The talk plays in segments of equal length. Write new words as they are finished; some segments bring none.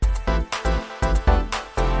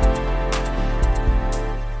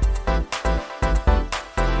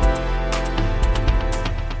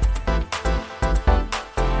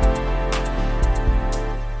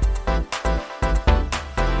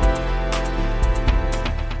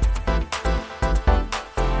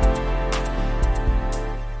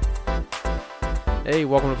Hey,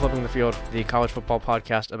 welcome to Flipping the Field, the college football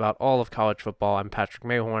podcast about all of college football. I'm Patrick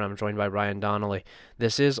Mayhorn. I'm joined by Ryan Donnelly.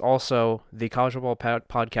 This is also the college football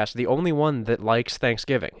podcast, the only one that likes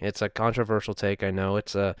Thanksgiving. It's a controversial take, I know.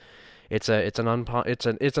 It's an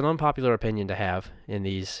unpopular opinion to have in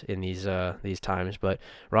these times. But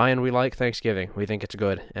Ryan, we like Thanksgiving. We think it's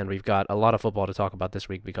good, and we've got a lot of football to talk about this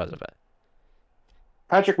week because of it.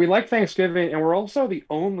 Patrick, we like Thanksgiving, and we're also the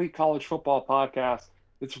only college football podcast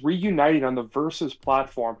that's reuniting on the Versus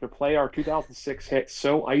platform to play our 2006 hit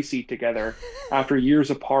So Icy together after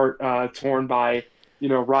years apart, torn by,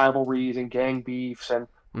 rivalries and gang beefs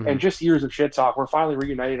and just years of shit talk. We're finally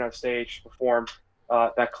reunited on stage to perform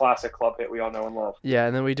that classic club hit we all know and love. Yeah,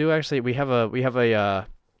 and then we have a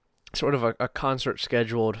sort of a concert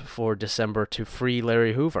scheduled for December to free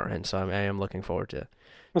Larry Hoover, and so I am looking forward to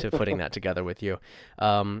putting that together with you.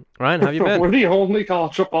 Ryan, how have you been? We're the only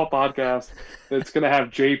college football podcast that's going to have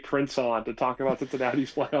Jay Prince on to talk about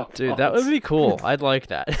Cincinnati's playoff. Dude, that would be cool. I'd like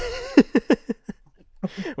that.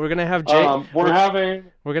 We're gonna have Jay. We're having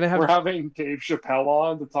Dave Chappelle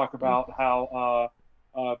on to talk about how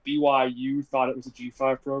BYU thought it was a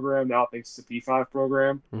G5 program, now it thinks it's a P5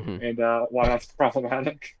 program, and why that's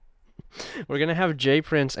problematic. We're gonna have Jay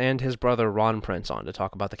Prince and his brother Ron Prince on to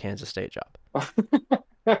talk about the Kansas State job.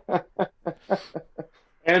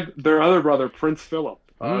 And their other brother, Prince Philip,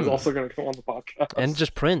 is also going to come on the podcast. And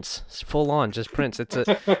just Prince, full on, just Prince.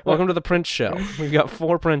 Welcome to the Prince Show. We've got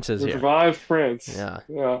 4 Princes here. Revived Prince. Yeah.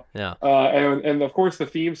 And of course, the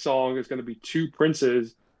theme song is going to be 2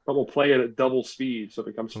 Princes, but we'll play it at double speed, so it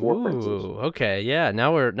becomes 4 Princes. Okay, yeah.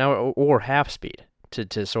 Now we're or half speed.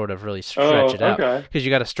 To sort of really stretch it out, because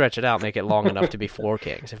you got to stretch it out, make it long enough to be 4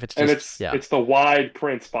 Kings. If it's just, it's the Wide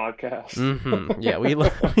Prince podcast. Yeah, we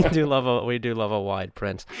do love a wide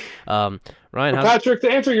Prince. Ryan, Patrick,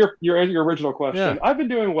 to answer your original question, I've been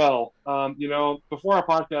doing well. Before our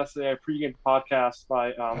podcast today, I pre-gamed the podcast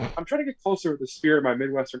by I'm trying to get closer with the spirit of my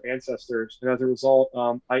Midwestern ancestors, and as a result,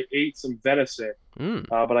 I ate some venison,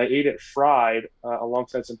 but I ate it fried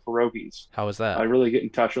alongside some pierogies. How was that? I really get in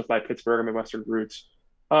touch with my Pittsburgh and Midwestern roots.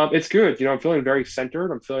 It's good. I'm feeling very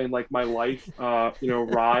centered. I'm feeling like my life,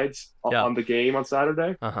 rides on the game on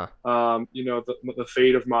Saturday. The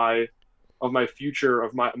fate of my future,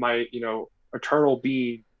 of my eternal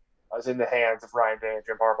being is in the hands of Ryan Day and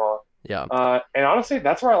Jim Harbaugh. Yeah. And honestly,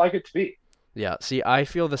 that's where I like it to be. Yeah. See, I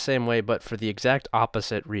feel the same way, but for the exact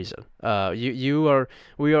opposite reason. We are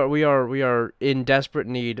in desperate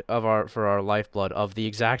need for our lifeblood of the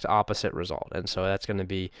exact opposite result, and so it's going to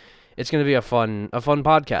be a fun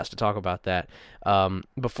podcast to talk about that.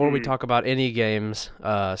 Before we talk about any games,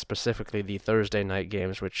 specifically the Thursday night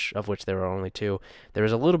games, of which there are only 2, there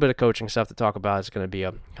is a little bit of coaching stuff to talk about. It's going to be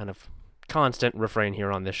a kind of constant refrain here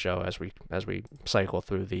on this show as we cycle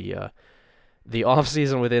through the off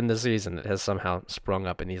season within the season that has somehow sprung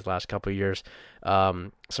up in these last couple of years.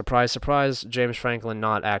 Surprise, surprise, James Franklin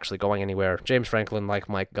not actually going anywhere. James Franklin, like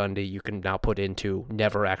Mike Gundy, you can now put into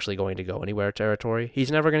never actually going to go anywhere territory. He's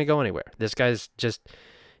never going to go anywhere. This guy's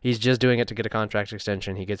he's just doing it to get a contract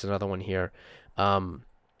extension. He gets another one here.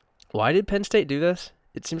 Why did Penn State do this?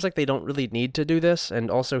 It seems like they don't really need to do this,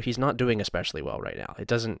 and also he's not doing especially well right now.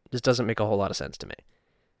 This doesn't make a whole lot of sense to me.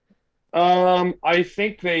 I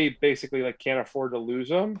think they basically can't afford to lose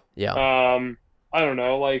him. Yeah. I don't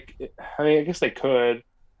know. I guess they could.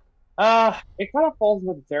 It kind of falls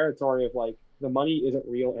into the territory of the money isn't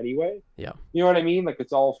real anyway. Yeah. You know what I mean?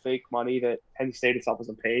 It's all fake money that Penn State itself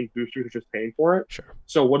isn't paying. Boosters are just paying for it. Sure.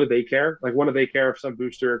 So what do they care? What do they care if some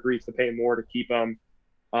booster agrees to pay more to keep them?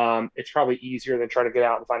 It's probably easier than trying to get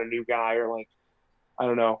out and find a new guy or I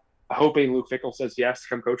don't know. Hoping Luke Fickell says yes to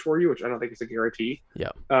come coach for you, which I don't think is a guarantee.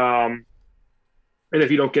 Yeah. And if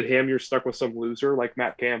you don't get him, you're stuck with some loser like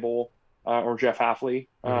Matt Campbell or Jeff Hafley,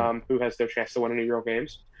 who has no chance to win any real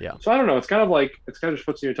games. Yeah. So I don't know. It's kind of just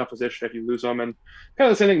puts you in a tough position if you lose them, and kind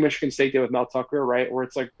of the same thing Michigan State did with Mel Tucker, right? Where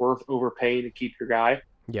it's worth overpaying to keep your guy.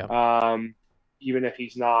 Yeah. Even if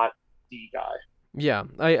he's not the guy. Yeah.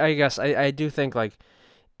 I guess I do think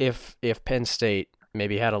if Penn State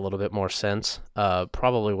maybe had a little bit more sense,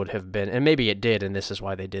 probably would have been, and maybe it did, and this is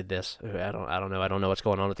why they did this. I don't know. I don't know what's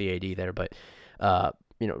going on with the AD there, but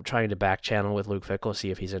trying to back channel with Luke Fickell,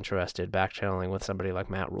 see if he's interested, back channeling with somebody like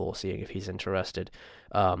Matt Rule, seeing if he's interested.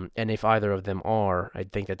 And if either of them are, I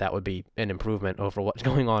think that would be an improvement over what's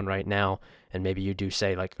going on right now. And maybe you do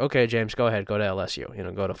say okay, James, go ahead, go to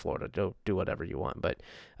LSU, go to Florida, do whatever you want. But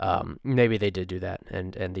maybe they did do that,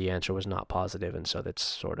 and the answer was not positive, and so that's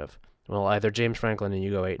sort of Well, either James Franklin and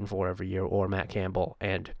you go 8-4 every year, or Matt Campbell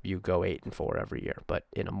and you go 8-4 every year, but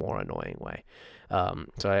in a more annoying way.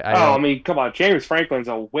 So I Oh, I don't. mean, come on. James Franklin's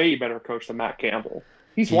a way better coach than Matt Campbell.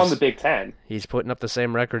 He's won the He's Big Ten. he's putting up the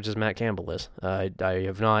same records as Matt Campbell is. I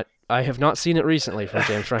have not seen it recently from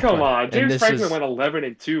James Come Franklin, on. and James this Franklin is went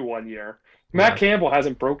 11-2 one year. Matt yeah. Campbell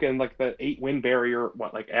hasn't broken like the 8-win barrier,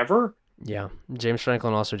 what, like ever? Yeah, James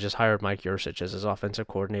Franklin also just hired Mike Yurcich as his offensive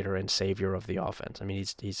coordinator and savior of the offense. I mean,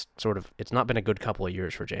 he's sort of. It's not been a good couple of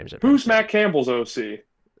years for James at Penn Who's State. Matt Campbell's OC?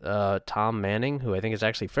 Tom Manning, who I think is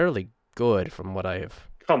actually fairly good from what I have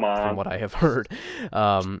Come heard.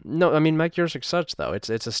 No, I mean Mike Yurcich such though. It's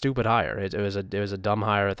a stupid hire. It was a dumb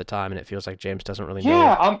hire at the time, and it feels like James doesn't really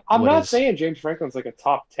Yeah, know I'm what not is. saying James Franklin's like a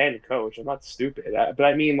top 10 coach. I'm not stupid. But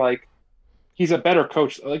I mean like he's a better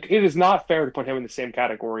coach. Like it is not fair to put him in the same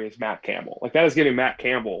category as Matt Campbell. Like that is giving Matt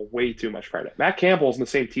Campbell way too much credit. Matt Campbell's in the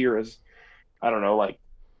same tier as I don't know, like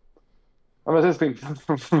I'm just being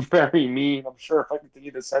very mean. I'm sure if I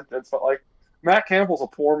continue this sentence, but like Matt Campbell's a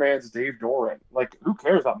poor man's Dave Doran. Like who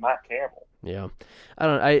cares about Matt Campbell? Yeah,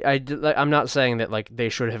 I don't. I'm not saying that like they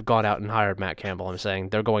should have gone out and hired Matt Campbell. I'm saying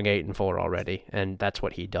they're going 8-4 already, and that's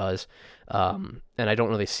what he does. And I don't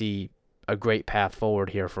really see a great path forward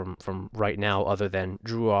here from right now, other than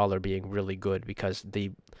Drew Aller being really good, because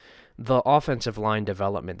the offensive line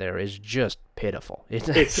development there is just pitiful. It's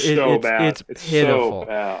so bad. It's It's pitiful, so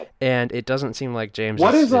bad. and it doesn't seem like James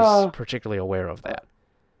What is particularly aware of that.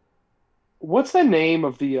 what's the name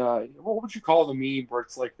of the what would you call the meme where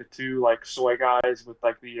it's like the two like soy guys with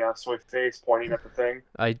like the soy face pointing at the thing?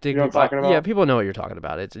 I You think, know what I'm talking yeah, about? people know what you're talking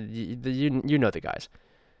about. It's you know the guys.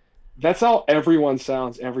 That's how everyone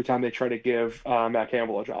sounds every time they try to give Matt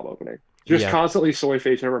Campbell a job opening. Just Yeah, constantly soy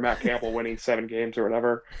facing over Matt Campbell winning 7 games or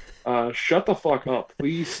whatever. Shut the fuck up.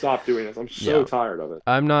 Please stop doing this. I'm so yeah. tired of it.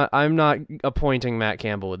 I'm not appointing Matt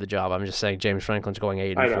Campbell with the job. I'm just saying James Franklin's going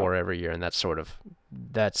eight I and know. four every year, and that's Matt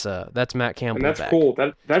And Campbell that's back. cool.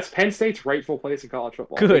 That's Penn State's rightful place in college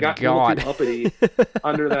football. They Good got a little God. too uppity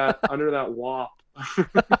under that WAP.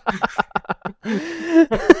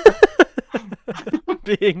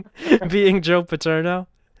 being Joe Paterno.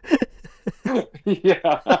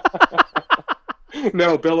 Yeah.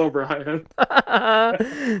 No, Bill O'Brien.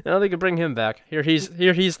 No, they could bring him back. He's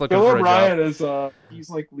looking Bill for a O'Brien job. is he's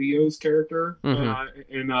like Leo's character Hmm.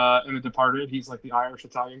 in The Departed. He's like the Irish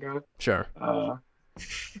Italian guy. Sure, Uh,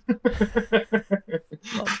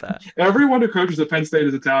 love that. Everyone who coaches at Penn State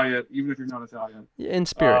is Italian, even if you're not Italian. In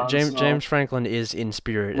spirit, So James Franklin is in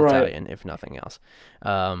spirit right. Italian, if nothing else.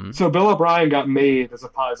 So Bill O'Brien got made as a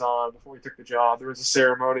Paisan before he took the job. There was a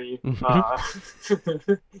ceremony.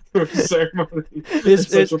 There was a ceremony in Is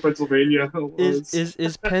Central Pennsylvania.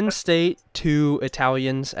 is Penn State to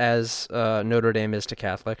Italians as Notre Dame is to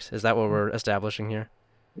Catholics? Is that what we're establishing here?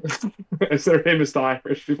 As their name is to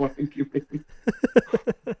Irish people, I think you mean.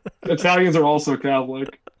 Italians are also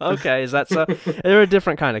Catholic. Okay, is that so? They're a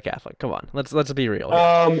different kind of Catholic. Come on, let's be real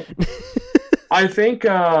here. I think.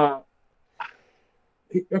 Okay,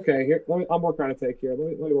 here. I'm working on a take here.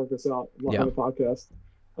 Let me work this out on Yeah. the podcast.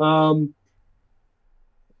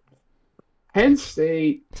 Penn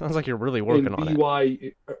State Sounds like you're really and working on it.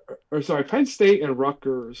 BYU, or sorry, Penn State and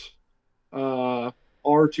Rutgers are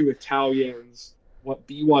to Italians what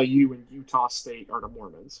BYU and Utah State are to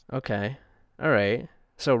Mormons. Okay, all right.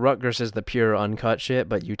 So Rutgers is the pure uncut shit,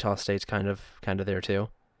 but Utah State's kind of there too.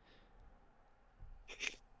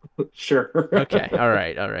 Sure. Okay, all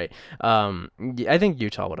right. I think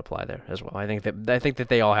Utah would apply there as well. I think that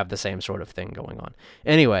they all have the same sort of thing going on.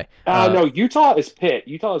 Anyway, No, Utah is Pitt.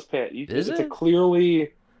 Utah is Pitt. Is It's a it?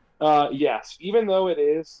 clearly, yes. Even though it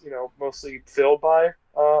is, mostly filled by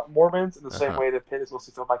Mormons in the same Uh-huh. way that Pitt is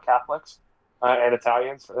mostly filled by Catholics and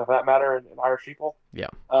Italians, for that matter, and Irish people. Yeah.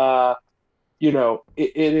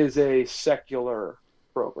 It is a secular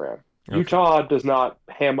program. Okay. Utah does not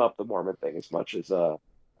ham up the Mormon thing as much as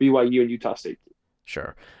BYU and Utah State do.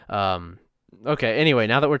 Sure. Okay. Anyway,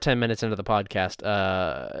 now that we're 10 minutes into the podcast,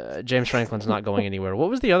 James Franklin's not going anywhere. What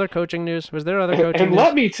was the other coaching news? Was there other coaching And news?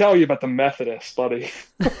 let me tell you about the Methodists, buddy.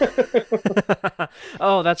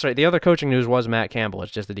 Oh, that's right. The other coaching news was Matt Campbell.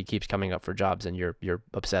 It's just that he keeps coming up for jobs, and you're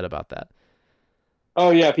upset about that.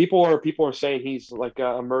 Oh yeah, people are saying he's like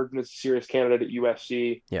emerging as a serious candidate at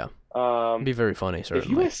USC. Yeah. Um, It'd be very funny, if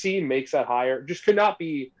certainly. USC makes that hire, just could not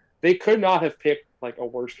be. They could not have picked like a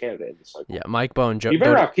worse candidate in this cycle. Yeah, Mike Bone. You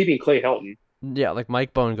better not keeping Clay Helton. Yeah, like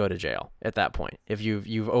Mike Bone, go to jail at that point. If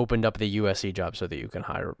you've opened up the USC job so that you can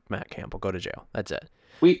hire Matt Campbell, go to jail. That's it.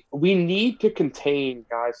 We need to contain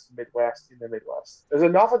guys in the Midwest. There's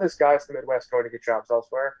enough of this guys in the Midwest going to get jobs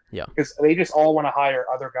elsewhere. Yeah. Because they just all want to hire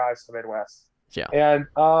other guys in the Midwest. Yeah. And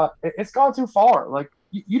it's gone too far. Like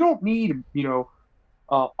you don't need,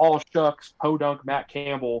 all shucks, podunk Matt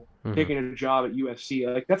Campbell Hmm. taking a job at USC.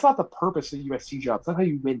 Like that's not the purpose of the USC job. It's not how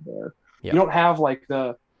you win there. You Yeah. don't have like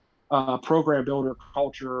the program builder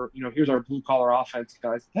culture. Here's our blue collar offense,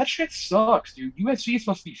 guys. That shit sucks, dude. USC is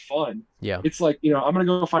supposed to be fun. Yeah. It's like, I'm gonna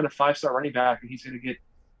go find a 5-star running back and he's gonna get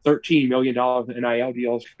 $13 million in NIL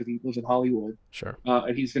deals because he lives in Hollywood, Sure.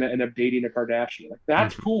 and he's gonna end up dating a Kardashian. Like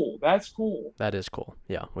that's Mhm. cool. That's cool. That is cool.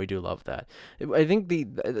 Yeah, we do love that. I think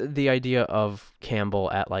the idea of Campbell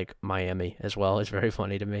at like Miami as well is very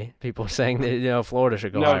funny to me. People saying that Florida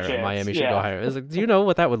should go No hire him, chance. Miami should go Yeah. hire him. It's like, do you know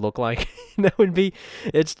what that would look like? That would be,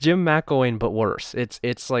 it's Jim McElwain but worse.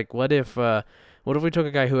 It's like what if we took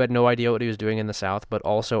a guy who had no idea what he was doing in the South but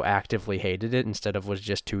also actively hated it instead of was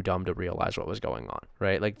just too dumb to realize what was going on,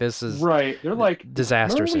 right? Like this is Right. They're like,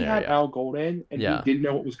 disaster remember we had scenario. Al Golden and Yeah. he didn't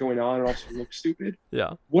know what was going on and also looked stupid?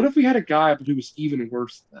 Yeah. What if we had a guy who was even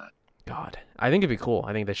worse than that? God, I think it'd be cool.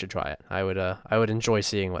 I think they should try it. I would enjoy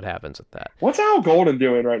seeing what happens with that. What's Al Golden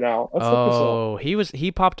doing right now? Let's look this up. Oh,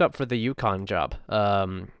 he popped up for the UConn job.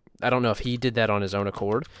 I don't know if he did that on his own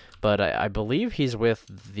accord, but I believe he's with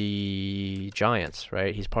the Giants,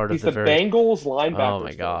 right? He's part of He's the the very. Bengals linebacker. Oh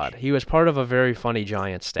my God, he was part of a very funny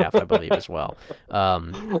Giants staff, I believe, as well.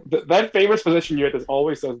 That famous position unit that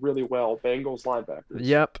always does really well, Bengals linebackers.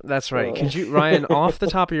 Yep, that's right. Could you, Ryan, off the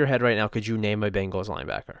top of your head right now, could you name a Bengals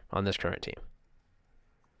linebacker on this current team?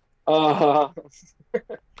 Uh,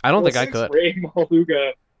 I don't think I since could.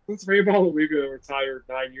 Ray Maluga retired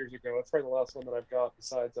 9 years ago, that's probably the last one that I've got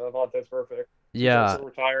besides Vontaze Perfect. He's Yeah, also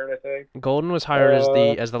retired, I think. Golden was hired as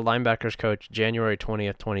the linebackers coach January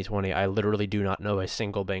 20th, 2020. I literally do not know a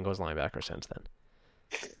single Bengals linebacker since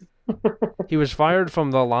then. He was fired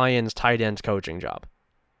from the Lions tight ends coaching job.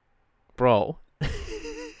 Bro.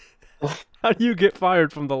 How do you get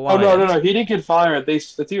fired from the Oh Lions? no, he didn't get fired.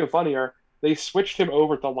 That's even funnier. They switched him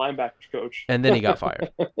over to linebackers coach. And then he got fired.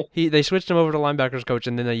 They switched him over to linebackers coach,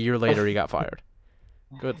 and then a year later he got fired.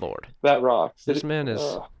 Good Lord. That rocks. This man is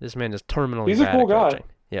terminally He's a bad cool at guy. coaching.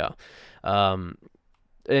 Yeah.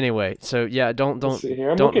 Anyway, so yeah, don't Let's see here.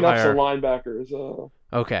 I'm don't looking up hire. some linebackers.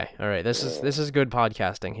 Okay, all right. This is good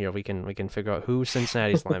podcasting here. We can figure out who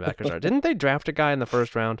Cincinnati's linebackers are. Didn't they draft a guy in the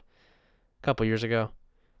first round a couple years ago?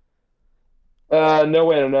 No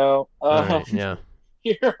way to know. All right, yeah.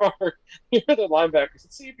 Here are the linebackers.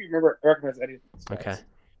 Let's see if you recognize any of these guys. Okay.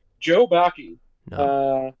 Joe Baki.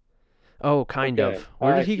 No. Oh, kind okay. of.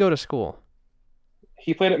 Where did he go to school?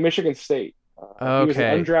 He played at Michigan State. He was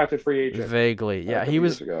Okay. an undrafted free agent. Vaguely. a Yeah, couple he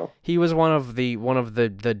was years ago. he was one of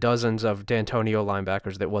the dozens of D'Antonio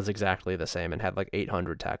linebackers that was exactly the same and had like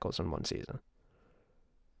 800 tackles in one season.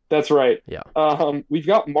 That's right. Yeah. We've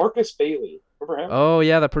got Marcus Bailey. Remember him? Oh,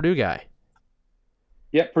 yeah, the Purdue guy.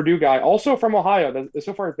 Yep, Purdue guy. Also from Ohio.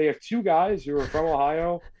 So far, they have two guys who are from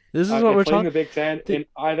Ohio. This is and what we're playing talking the Big Ten and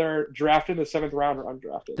either drafted in the 7th round or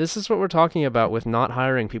undrafted. This is what we're talking about with not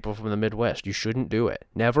hiring people from the Midwest. You shouldn't do it.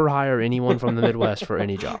 Never hire anyone from the Midwest for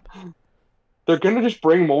any job. They're gonna just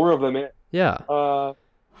bring more of them in. Yeah.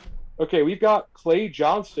 Okay, we've got Clay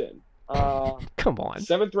Johnston. Come on.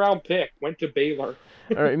 7th round pick, went to Baylor.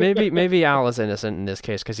 All right, maybe Al is innocent in this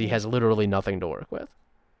case because he has literally nothing to work with.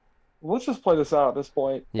 Let's just play this out at this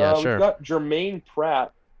point. Yeah, sure. We've got Jermaine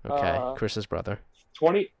Pratt. Okay, Chris's brother.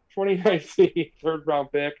 2019 3rd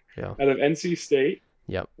round pick Yeah. out of NC State.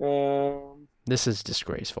 Yep. This is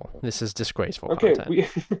disgraceful. This is disgraceful Okay,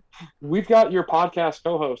 content. we've got your podcast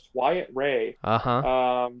co-host Wyatt Ray,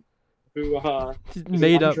 Uh-huh. who is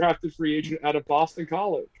Made an up. undrafted free agent out of Boston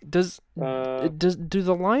College. Do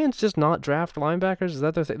the Lions just not draft linebackers? Is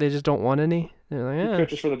that their thing? They just don't want any? They're He like,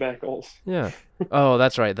 coaches for the Bengals. yeah. Oh,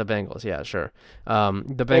 that's right. The Bengals. Yeah, sure. The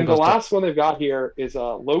And the Bengals. last one they've got here is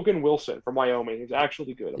Logan Wilson from Wyoming. He's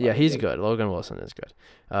actually good. Yeah, he's good. Logan Wilson is good.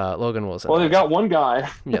 Logan Wilson. Well, they've got one guy.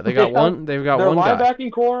 Yeah, they got one. They've got Their one guy.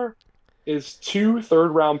 linebacking core is 2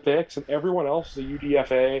 3rd round picks, and everyone else is a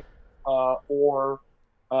UDFA or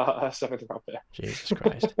a 7th round pick. Jesus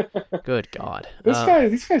Christ. Good God.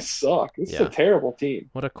 These guys suck. This is yeah. a terrible team.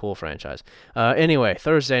 What a cool franchise. Anyway,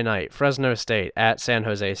 Thursday night, Fresno State at San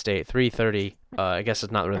Jose State, 3:30. I guess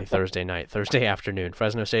it's not really Thursday night. Thursday afternoon.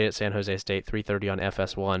 Fresno State at San Jose State, 3:30 on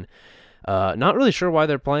FS1. Not really sure why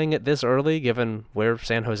they're playing it this early, given where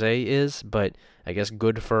San Jose is, but I guess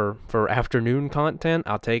good for afternoon content.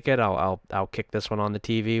 I'll take it. I'll kick this one on the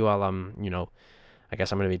TV while I'm I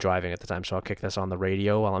guess I'm going to be driving at the time, so I'll kick this on the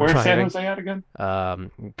radio while I'm Where's San driving. Jose at again?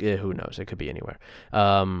 Who knows? It could be anywhere.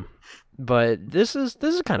 But this is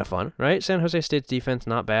kind of fun, right? San Jose State's defense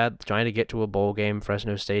not bad. Trying to get to a bowl game.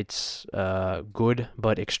 Fresno State's good,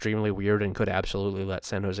 but extremely weird, and could absolutely let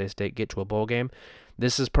San Jose State get to a bowl game.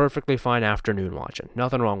 This is perfectly fine afternoon watching.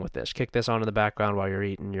 Nothing wrong with this. Kick this on in the background while you're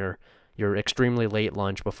eating your extremely late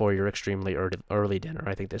lunch before your extremely early dinner.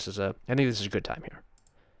 I think this is a good time here.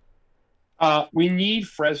 We need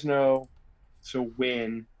Fresno to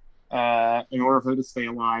win in order for them to stay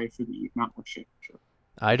alive for the Mountain West Championship.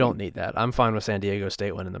 I don't need that. I'm fine with San Diego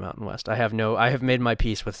State winning the Mountain West. I have made my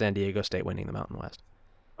peace with San Diego State winning the Mountain West.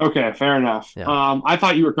 Okay, fair enough. Yeah. I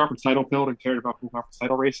thought you were conference title pilled and cared about conference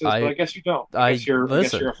title races, but I guess you don't. I guess you're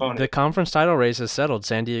a phony. The conference title race is settled.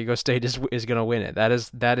 San Diego State is going to win it. That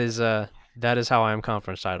is how I'm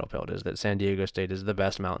conference title pilled. Is that San Diego State is the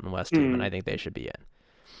best Mountain West team, and I think they should be in.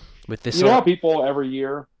 With this, you know how people every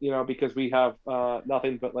year, because we have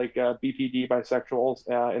nothing but like BPD bisexuals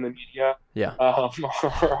in the media,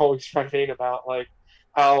 are always fighting about like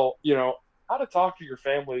how to talk to your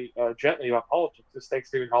family gently about politics this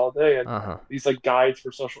Thanksgiving holiday and these like guides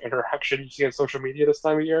for social interaction you see on social media this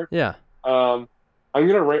time of year. Yeah. I'm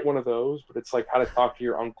gonna write one of those, but it's like how to talk to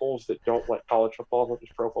your uncles that don't like college football, not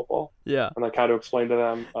just pro football. Yeah. And like how to explain to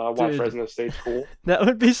them why Fresno State's cool. That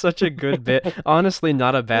would be such a good bit. Honestly,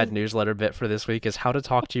 not a bad newsletter bit for this week is how to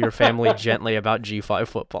talk to your family gently about G5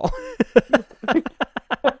 football.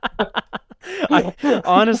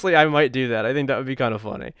 Honestly, I might do that. I think that would be kind of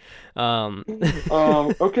funny.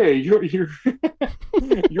 Okay,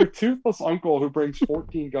 your toothless uncle who brings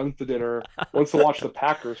 14 guns to dinner wants to watch the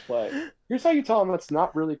Packers play. Here's how you tell him that's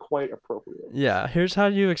not really quite appropriate. Yeah, here's how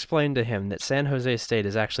you explain to him that San Jose State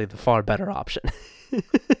is actually the far better option.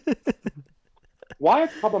 Why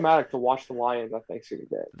it's problematic to watch the Lions on Thanksgiving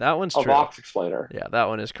Day. That one's true. A Vox explainer. Yeah, that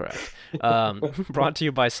one is correct. Brought to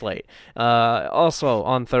you by Slate. Also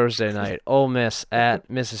on Thursday night, Ole Miss at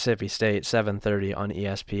Mississippi State, 7:30 on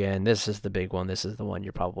ESPN. This is the big one. This is the one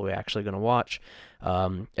you're probably actually going to watch.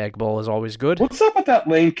 Egg Bowl is always good. What's up with that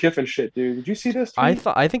Lane Kiffin shit, dude? Did you see this tweet?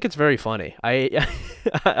 I think it's very funny.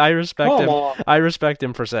 I respect him. I respect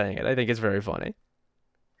him for saying it. I think it's very funny.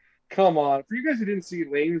 Come on. For you guys who didn't see,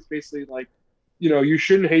 Lane is basically like, you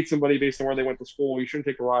shouldn't hate somebody based on where they went to school. You shouldn't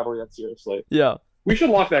take a rivalry that seriously. Yeah. We should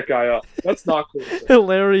lock that guy up. That's not cool.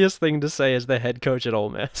 Hilarious thing to say as the head coach at Ole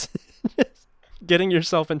Miss. Getting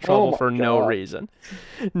yourself in trouble for no reason.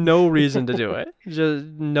 No reason to do it. Just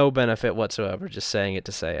no benefit whatsoever. Just saying it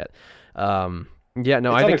to say it. Yeah,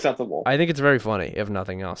 no, it's unacceptable. I think it's very funny, if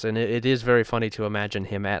nothing else. And it is very funny to imagine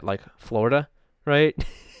him at, like, Florida, right?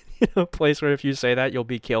 A place where if you say that, you'll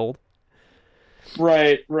be killed.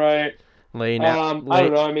 Right. Lane I don't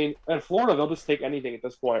know. I mean, at Florida, they'll just take anything at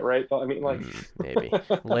this point, right? I mean, like maybe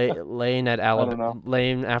Lane at Alabama.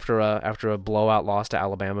 Lane after a blowout loss to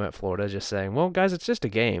Alabama at Florida, just saying, "Well, guys, it's just a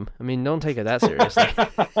game. I mean, don't take it that seriously."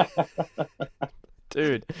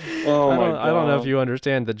 Dude, I don't know if you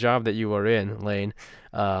understand the job that you are in, Lane.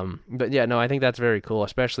 But yeah, no, I think that's very cool,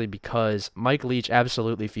 especially because Mike Leach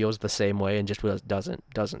absolutely feels the same way and just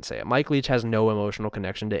doesn't say it. Mike Leach has no emotional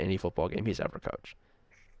connection to any football game he's ever coached.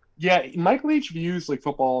 Yeah, Mike Leach views like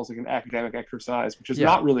football as like an academic exercise, which is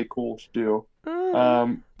not really cool to do.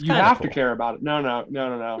 You have to care about it. No.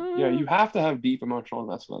 Yeah, you have to have deep emotional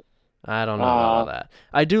investment. I don't know about all that.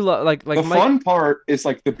 I do like the fun part is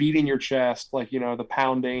like the beating your chest, like the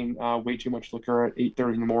pounding, way too much liquor at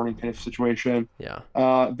 8:30 in the morning kind of situation. Yeah.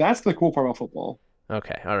 That's the cool part about football.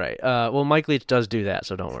 Okay, all right. Well, Mike Leach does do that,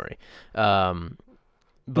 so don't worry.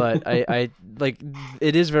 But I like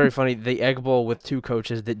it is very funny. The Egg Bowl with two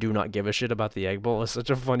coaches that do not give a shit about the Egg Bowl is such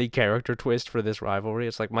a funny character twist for this rivalry.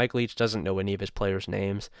 It's like Mike Leach doesn't know any of his players'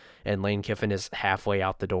 names, and Lane Kiffin is halfway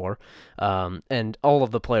out the door, and all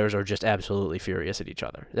of the players are just absolutely furious at each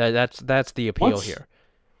other. That's the appeal here.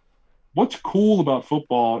 What's cool about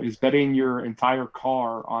football is betting your entire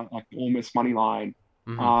car on like the Ole Miss money line,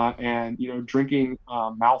 and drinking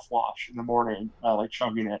mouthwash in the morning, like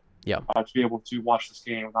chugging it. Yeah. To be able to watch this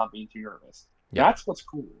game without being too nervous. Yeah. That's what's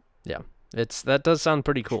cool. Yeah. That does sound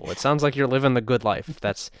pretty cool. It sounds like you're living the good life if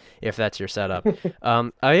that's your setup.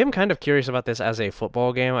 I am kind of curious about this as a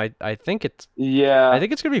football game. I think it's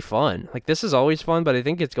gonna be fun. Like this is always fun, but I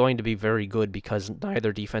think it's going to be very good because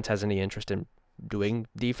neither defense has any interest in doing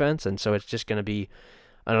defense, and so it's just gonna be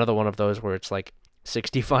another one of those where it's like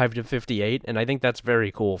 65-58, and I think that's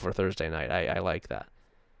very cool for Thursday night. I like that.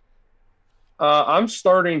 I'm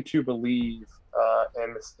starting to believe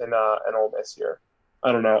in Ole Miss here.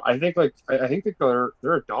 I don't know. I think they're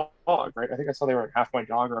a dog, right? I think I saw they were a half point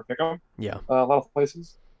dog or a pick 'em. Yeah. A lot of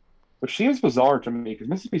places. which seems bizarre to me because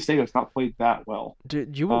Mississippi State has not played that well.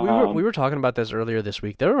 Dude, we Um, were talking about this earlier this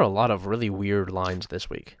week. There are a lot of really weird lines this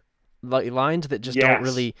week. Like lines that just don't yes,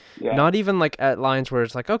 really, yeah. not even like at lines where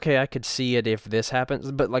it's like, okay, I could see it if this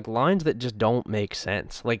happens, but like lines that just don't make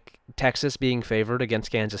sense. Like Texas being favored against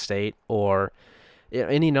Kansas State, or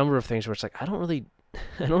any number of things where it's like, I don't really,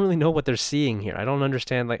 I don't really know what they're seeing here. I don't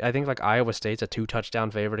understand. Like I think like Iowa State's a 2 touchdown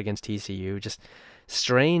favorite against TCU. Just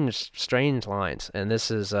strange lines, and this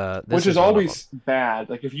Which is is one of them. always bad.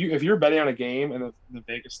 Like if you're betting on a game and the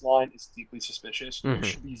Vegas line is deeply suspicious, you Hmm.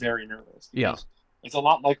 should be very nervous Yeah, because it's a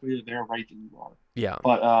lot likelier that they're right than you are. yeah.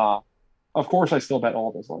 But of course, I still bet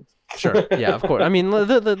all those lines. Sure. Yeah, of course. I mean,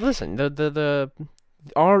 listen,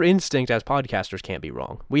 our instinct as podcasters can't be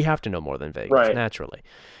wrong. We have to know more than Vegas, Right. naturally.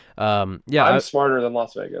 Yeah, I'm smarter than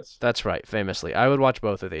Las Vegas. that's right. Famously, I would watch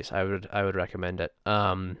both of these. I would recommend it.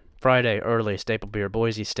 Friday early Staple Beer,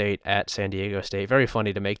 Boise State at San Diego State. Very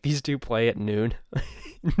funny to make these two play at noon,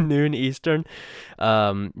 noon Eastern.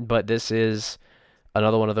 But this is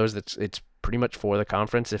another one of those it's pretty much for the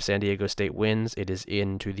conference. If San Diego State wins, it is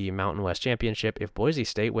into the Mountain West Championship. If Boise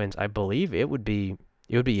State wins, I believe it would be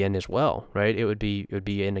in as well, right? It would be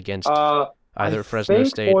in against I either Fresno think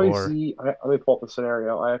State or Boise. Let me pull up the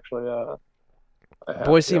scenario. I actually I have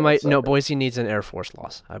Boise here. One might no second. Boise needs an Air Force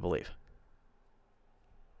loss, I believe.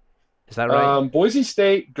 Is that right? Boise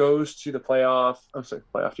State goes to the playoff. I'm sorry,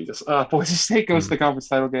 playoff. Jesus. Boise State goes to Mm, the conference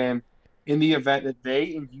title game in the event that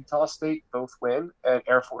they and Utah State both win and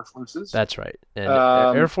Air Force loses. that's right. And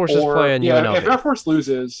Air Force is Or playing yeah, if Air UNLV. Force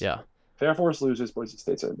loses, Yeah. if Air Force loses, Boise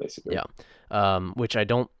State's in basically. Yeah. Which I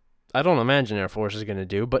don't imagine Air Force is going to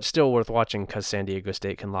do, but still worth watching because San Diego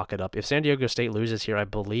State can lock it up. If San Diego State loses here, I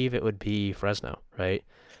believe it would be Fresno, right?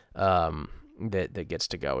 That gets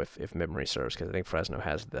to go if memory serves, because I think Fresno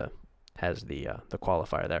has the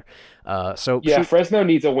qualifier there. So Yeah, Fresno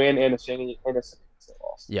needs a win and a San Diego State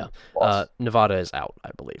loss. yeah, Loss. Nevada is out,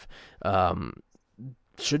 I believe.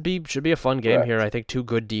 Should be a fun game here. Correct. I think two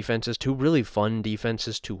good defenses, two really fun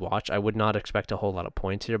defenses to watch. I would not expect a whole lot of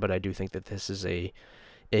points here, but I do think that this is a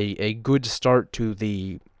good start to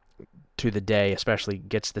the day, especially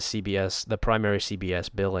gets the primary CBS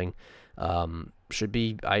billing.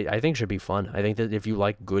 I think should be fun. I think that if you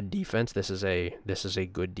like good defense, this is a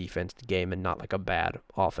good defense game and not like a bad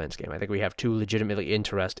offense game. I think we have two legitimately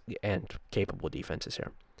interesting and capable defenses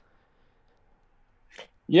here.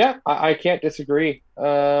 Yeah, I can't disagree.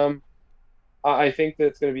 I think that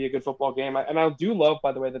it's going to be a good football game. And I do love,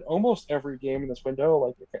 by the way, that almost every game in this window,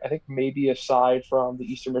 like I think maybe aside from the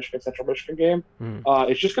Eastern Michigan Central Michigan game, Mm,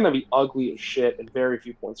 it's just going to be ugly as shit and very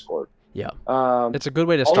few points scored. yeah, Um, it's a good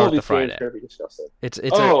way to all of start the these games Friday. are going to be disgusting. It's a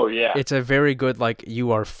Oh yeah, it's a very good, like,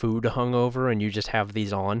 you are food hungover and you just have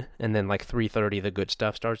these on, and then like 3:30 the good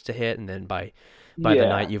stuff starts to hit, and then by the night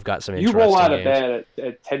yeah. you've got some You roll interesting out of games. bed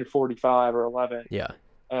at 10:45 or 11. Yeah,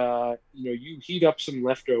 You heat up some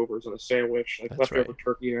leftovers on a sandwich, like that's right. leftover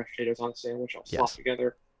turkey and potatoes on a sandwich, all slop Yes.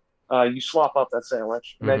 together. You swap up that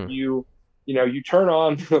sandwich, and then Hmm. you turn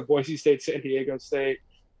on Boise State, San Diego State.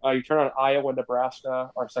 You turn on Iowa, Nebraska,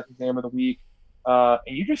 our second game of the week, and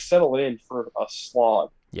you just settle in for a slog.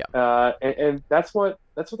 Yeah. And that's what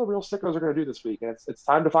the real sickos are going to do this week, and it's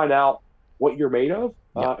time to find out what you're made of,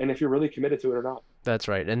 Yeah. and if you're really committed to it or not. That's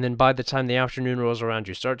right. And then by the time the afternoon rolls around,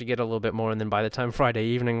 you start to get a little bit more. And then by the time Friday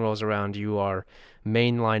evening rolls around, you are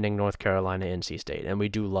mainlining North Carolina, NC State. And we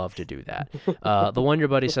do love to do that. The one your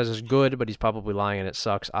buddy says is good, but he's probably lying and it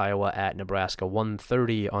sucks. Iowa at Nebraska,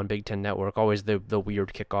 1:30 on Big Ten Network. Always the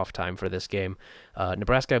weird kickoff time for this game.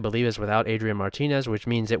 Nebraska, I believe, is without Adrian Martinez, which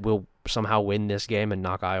means it will somehow win this game and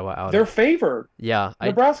knock Iowa out. They're favored. Yeah,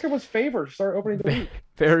 Nebraska was favored to start opening the week.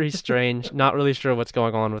 very strange. Not really sure what's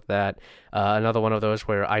going on with that. Another one of those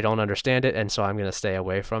where I don't understand it, and so I'm going to stay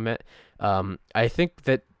away from it. I think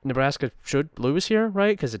that Nebraska should lose here,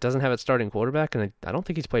 right? Because it doesn't have its starting quarterback, and I don't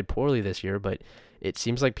think he's played poorly this year, but it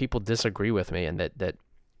seems like people disagree with me, and that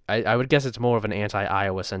I would guess it's more of an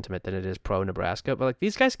anti-Iowa sentiment than it is pro-Nebraska. But like,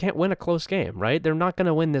 these guys can't win a close game, right? They're not going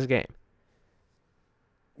to win this game.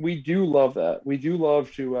 We do love that. We do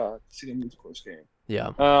love to see them lose a close game.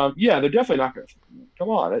 Yeah, Yeah, they're definitely not going to. Come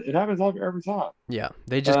on, it happens every time. yeah.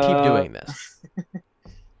 They just keep doing this.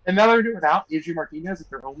 And now they're doing it without Adrian Martinez, if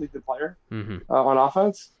their only good player Hmm. on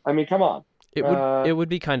offense. I mean, come on. It would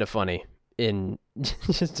be kind of funny in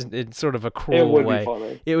just in sort of a It cruel would way. be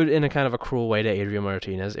funny. It would, in a kind of a cruel way, to Adrian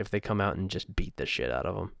Martinez if they come out and just beat the shit out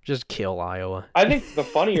of him, just kill Iowa. I think the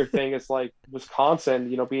funnier thing is like Wisconsin,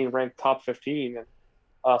 being ranked top 15, and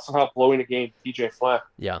somehow blowing a game to PJ Fleck.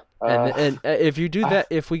 Yeah, Uh, and if you do that,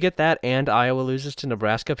 if we get that and Iowa loses to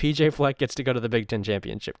Nebraska, PJ Fleck gets to go to the Big Ten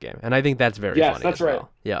championship game, and I think that's very yes, funny that's as right. well.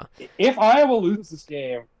 Yeah, If Iowa loses this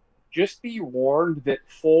game, just be warned that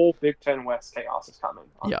full Big Ten West chaos is coming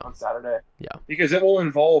Yeah. on Saturday. Yeah. Because it will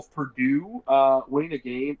involve Purdue winning a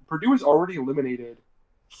game. Purdue is already eliminated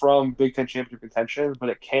from Big Ten championship contention, but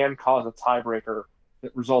it can cause a tiebreaker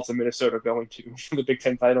that results in Minnesota going to the Big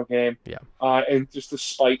Ten title game. Yeah. And just to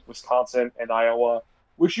spite Wisconsin and Iowa,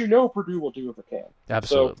 which Purdue will do if it can.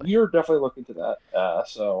 Absolutely. So we are definitely looking to that.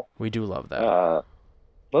 So we do love that.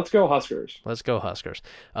 Let's go Huskers. Let's go Huskers.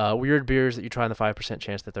 Weird beers that you try on the 5%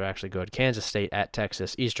 chance that they're actually good. Kansas State at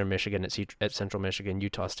Texas, Eastern Michigan at Central Michigan,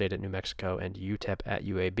 Utah State at New Mexico, and UTEP at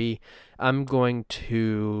UAB. I'm going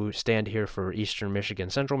to stand here for Eastern Michigan,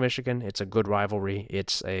 Central Michigan. It's a good rivalry.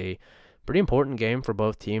 It's a pretty important game for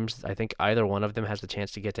both teams. I think either one of them has the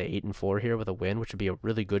chance to get to 8-4 here with a win, which would be a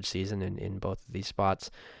really good season in both of these spots.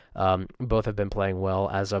 Both have been playing well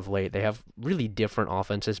as of late. They have really different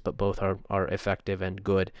offenses, but both are effective and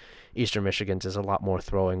good. Eastern Michigan's is a lot more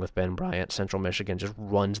throwing with Ben Bryant. Central Michigan just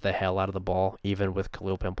runs the hell out of the ball, even with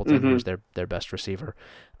Khalil Pimpleton, who's their best receiver.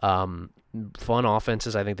 Fun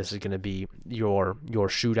offenses. I think this is going to be your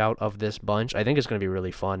shootout of this bunch. I think it's going to be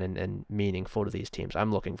really fun and meaningful to these teams.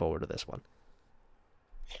 I'm looking forward to this one.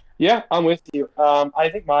 Yeah, I'm with you. I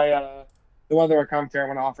think the one other commentary I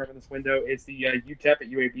want to offer in this window is the UTEP at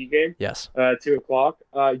UAB game. Yes. 2:00.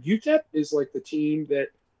 UTEP is like the team that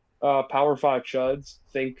Power 5 chuds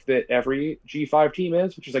think that every G5 team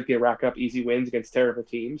is, which is like they rack up easy wins against terrible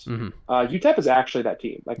teams. UTEP is actually that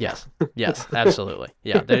team. Like, yes, absolutely.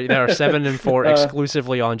 Yeah, they are 7-4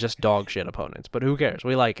 exclusively on just dog shit opponents, but who cares?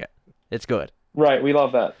 We like it. It's good. Right, we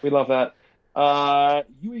love that.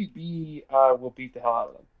 UAB will beat the hell out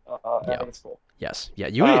of them. I think it's cool. Yes, yeah.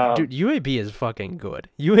 UAB is fucking good.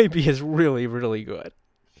 UAB is really, really good.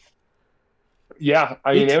 Yeah,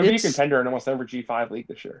 I mean, they would be a contender in almost every G5 league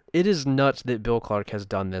this year. It is nuts that Bill Clark has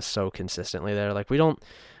done this so consistently there. Like, we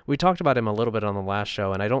talked about him a little bit on the last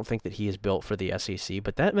show, and I don't think that he is built for the SEC,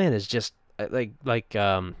 but that man is just like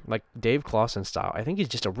Dave Clawson style. I think he's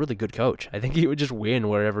just a really good coach. I think he would just win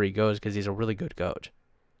wherever he goes because he's a really good coach.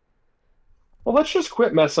 Well, let's just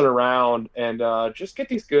quit messing around and just get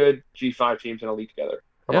these good G5 teams in a league together.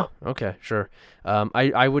 Come on. Okay, sure.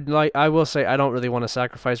 I will say I don't really want to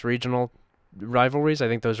sacrifice regional rivalries. I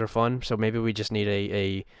think those are fun. So maybe we just need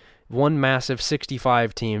a one massive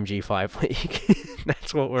 65 team G5 league.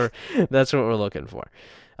 That's what we're looking for.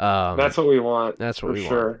 That's what we want. That's what we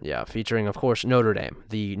want. Yeah, featuring of course Notre Dame,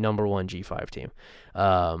 the number 1 G5 team.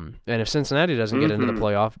 And if Cincinnati doesn't get into the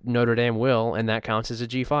playoff, Notre Dame will, and that counts as a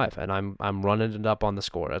G5. And I'm running it up on the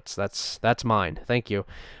score. That's mine. Thank you.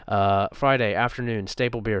 Friday afternoon,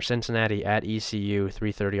 Staple Beer, Cincinnati at ECU,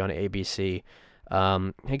 3:30 on ABC.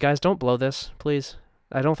 Hey guys, don't blow this, please.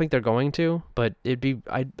 I don't think they're going to, but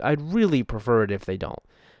I'd really prefer it if they don't.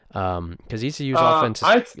 Because ECU's offense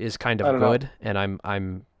is kind of good, and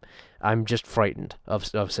I'm just frightened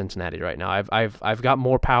of Cincinnati right now. I've got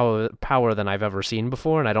more power than I've ever seen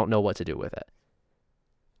before, and I don't know what to do with it.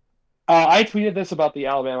 I tweeted this about the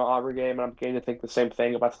Alabama-Auburn game, and I'm beginning to think the same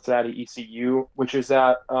thing about Cincinnati ECU, which is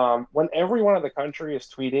that when everyone in the country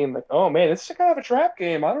is tweeting, like, oh, man, this is kind of a trap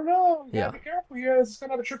game. I don't know. You gotta be careful here. This is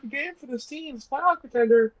kind of a tricky game for this team. It's a playoff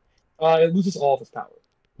contender. It loses all of its power.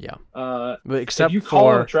 Yeah. Except if you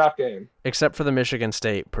call it a trap game. Except for the Michigan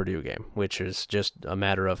State-Purdue game, which is just a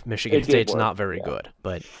matter of Michigan State's not very good.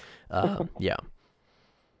 But, yeah.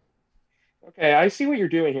 Okay, I see what you're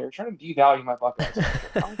doing here. You're trying to devalue my Buckeyes.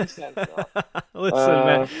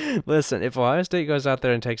 Listen, if Ohio State goes out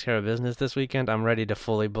there and takes care of business this weekend, I'm ready to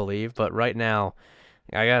fully believe. But right now,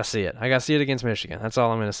 I got to see it. I got to see it against Michigan. That's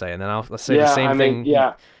all I'm going to say. And then I'll say the same thing.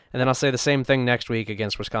 Yeah. And then I'll say the same thing next week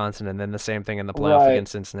against Wisconsin, and then the same thing in the playoff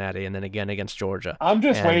against Cincinnati, and then again against Georgia. I'm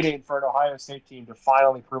just waiting for an Ohio State team to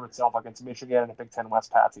finally prove itself against Michigan and a Big Ten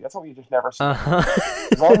West patsy. That's what we just never see.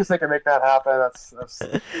 As long as they can make that happen,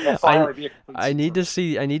 that'll finally be a complete I need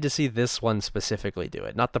to see this one specifically do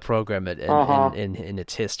it, not the program in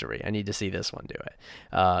its history. I need to see this one do it,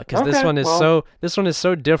 because this one is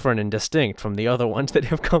so different and distinct from the other ones that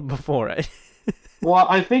have come before it. Well,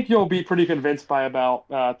 I think you'll be pretty convinced by about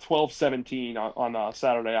 12:17 on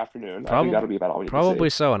Saturday afternoon. I think that'll be about all we need to see.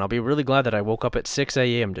 Probably so, and I'll be really glad that I woke up at 6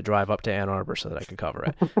 a.m. to drive up to Ann Arbor so that I could cover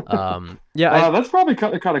it. That's probably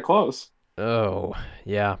kind of close. Oh,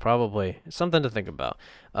 yeah, probably. Something to think about.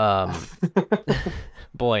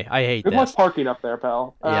 Boy, I hate this. Good luck parking up there,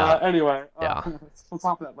 pal. Anyway, we'll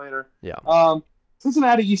talk about that later. Yeah.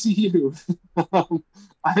 Cincinnati ECU.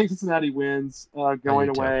 I think Cincinnati wins going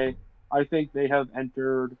away. I think they have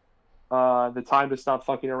entered the time to stop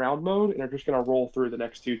fucking around mode, and are just going to roll through the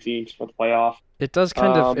next two teams for the playoff. It does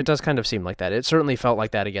kind of seem like that. It certainly felt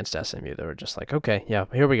like that against SMU. They were just like, okay, yeah,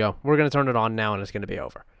 here we go. We're going to turn it on now, and it's going to be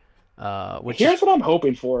over. Here's what I'm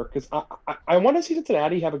hoping for, because I want to see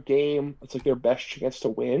Cincinnati have a game that's like their best chance to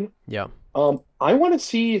win. Yeah. I want to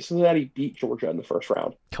see Cincinnati beat Georgia in the first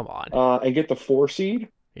round. Come on. And get the 4 seed.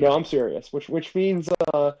 Yeah. No, I'm serious. Which means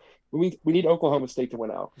we need Oklahoma State to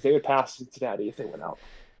win out, because they would pass Cincinnati if they win out.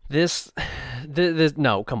 This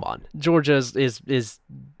no, come on. Georgia's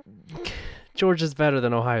better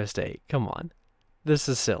than Ohio State. Come on. This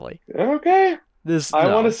is silly. Okay. I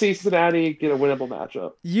want to see Cincinnati get a winnable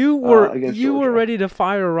matchup. You were ready to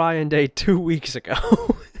fire Ryan Day 2 weeks ago.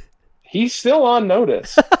 He's still on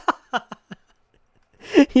notice.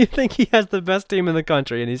 You think he has the best team in the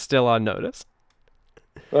country and he's still on notice?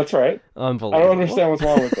 That's right. Unbelievable. I don't understand what's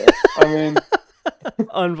wrong with this. I mean,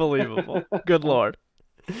 unbelievable. Good Lord.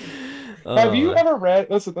 Have you ever read?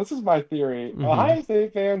 Listen, this is my theory. Mm-hmm. Ohio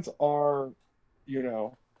State fans are,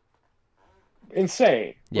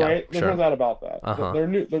 insane, right? There's no doubt about that. Uh-huh. They're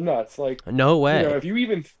nuts. Like, no way. If you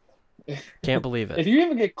even can't believe it. If you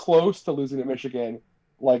even get close to losing to Michigan,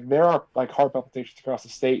 like there are like heart palpitations across the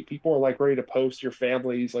state. People are like ready to post your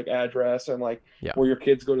family's like address and like where your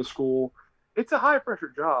kids go to school. It's a high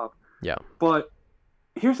pressure job. Yeah. But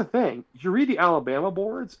here's the thing. You read the Alabama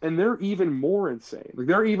boards and they're even more insane. Like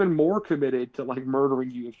they're even more committed to like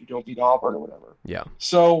murdering you if you don't beat Auburn or whatever. Yeah.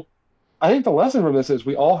 So I think the lesson from this is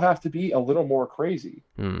we all have to be a little more crazy.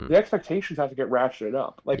 Mm. The expectations have to get ratcheted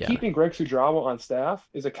up. Like keeping Greg Sudrawa on staff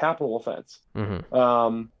is a capital offense.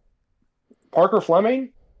 Mm-hmm. Parker Fleming,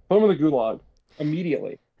 put him in the gulag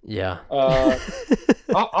immediately. Yeah.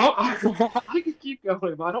 I could keep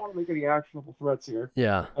going, but I don't want to make any actionable threats here.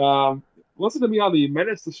 Yeah. Listen to me on the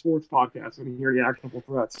Menace to Sports podcast when you hear the actionable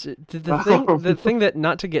threats. The thing that,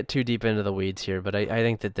 not to get too deep into the weeds here, but I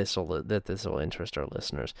think that this will interest our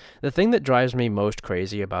listeners. The thing that drives me most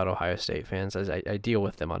crazy about Ohio State fans, as I deal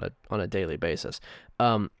with them on a daily basis,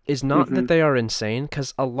 is not that they are insane,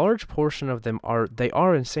 because a large portion of them are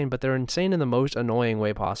insane, but they're insane in the most annoying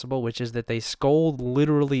way possible, which is that they scold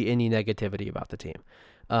literally any negativity about the team.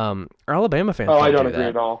 Alabama fans. I don't agree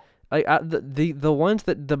at all. The ones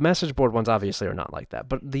that the message board ones obviously are not like that,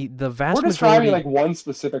 but the vast we're describing like one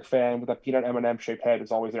specific fan with a peanut M&M shaped head is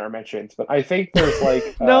always in our mentions, but I think there's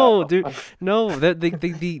like no, dude, no,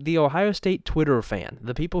 the Ohio State Twitter fan,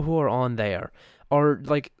 the people who are on there are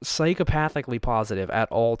like psychopathically positive at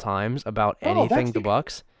all times about anything the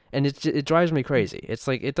Bucks, and it drives me crazy. It's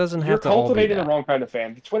like it doesn't have to all be that. You're cultivating the wrong kind of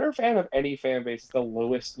fan. The Twitter fan of any fan base is the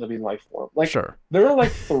lowest living life form. Like sure, there are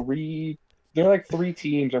like three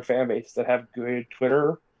teams or fan bases that have good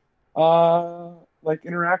Twitter like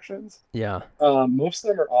interactions. Yeah. Most of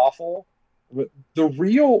them are awful. But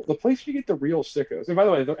the place you get the real sickos. And by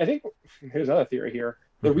the way, I think here's another theory here.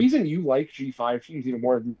 The reason you like G5 teams even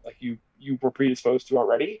more than like you were predisposed to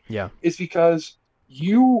already, is because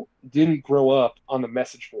you didn't grow up on the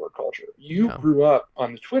message board culture. You grew up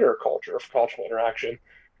on the Twitter culture of cultural interaction,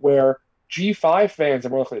 where G5 fans are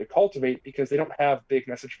more likely to cultivate because they don't have big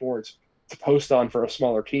message boards to post on for a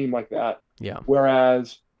smaller team like that. Yeah.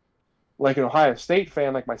 Whereas like an Ohio State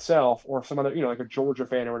fan like myself, or some other, like a Georgia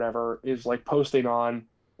fan or whatever, is like posting on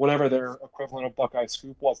whatever their equivalent of Buckeye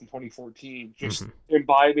Scoop was in 2014, just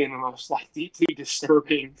imbibing the most like deeply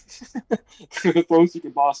disturbing posts you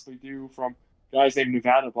can possibly do from guys named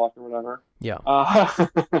Nevada Buck or whatever. Yeah.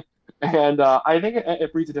 And I think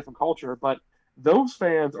it breeds a different culture, but those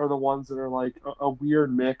fans are the ones that are like a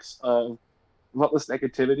weird mix of relentless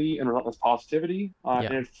negativity and relentless positivity,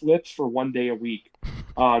 and it flips for 1 day a week.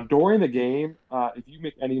 During the game, if you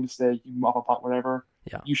make any mistake, you muff a punt, whatever,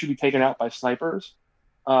 you should be taken out by snipers.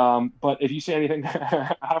 But if you say anything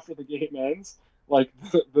after the game ends, like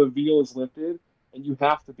the veil is lifted, and you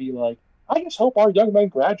have to be like, I just hope our young men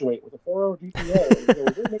graduate with a 4.0 GPA. We're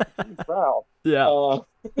going to make the team proud. Yeah.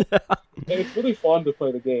 And it's really fun to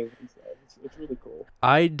play the game. It's really cool.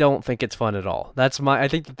 I don't think it's fun at all. I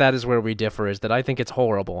think that is where we differ, is that I think it's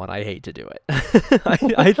horrible and I hate to do it.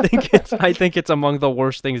 I think it's among the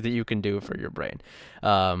worst things that you can do for your brain.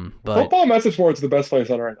 But football message boards are the best place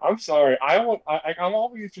on earth. I'm sorry. I'm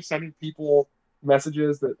always just sending people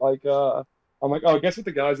messages that like I'm like, oh, guess what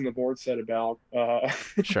the guys on the board said about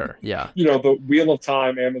sure, yeah. The Wheel of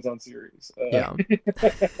Time Amazon series. Yeah.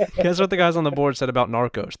 Guess what the guys on the board said about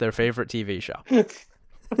Narcos, their favorite TV show. They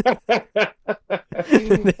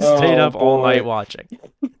stayed up all night watching.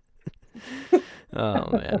 Oh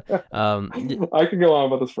man. I could go on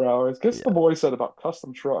about this for hours. Guess the Yeah, boy said about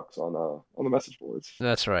custom trucks on the message boards.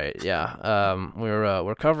 that's right. Yeah.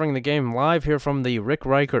 We're covering the game live here from the Rick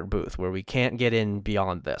Reichert booth where we can't get in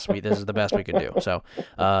beyond this. This is the best we can do. So,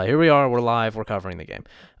 here we are. We're live. We're covering the game.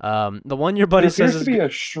 The one your There buddy says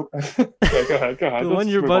appears to is be a Okay, go ahead, go ahead. Let's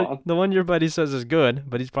move on. the one your buddy says is good,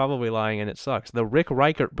 but he's probably lying and it sucks. The Rick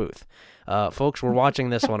Reichert booth. Folks, we're watching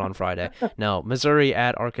this one on Friday. No, Missouri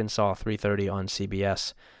at Arkansas, 3:30 on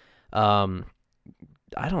CBS.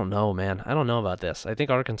 I don't know, man. I don't know about this. I think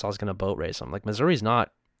Arkansas is going to boat race them. Like, Missouri's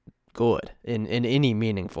not good in any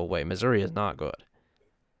meaningful way. Missouri is not good.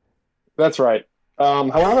 That's right.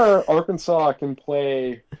 However, Arkansas can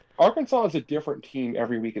play. Arkansas is a different team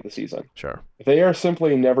every week of the season. Sure. They are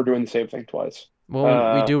simply never doing the same thing twice.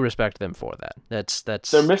 Well, we do respect them for that. They're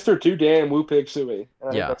Mr. Too Damn Woo Pig Suey.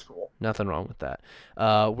 I think that's cool. Nothing wrong with that.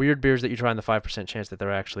 Weird beers that you try on the 5% chance that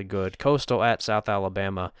they're actually good. Coastal at South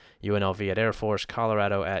Alabama, UNLV at Air Force,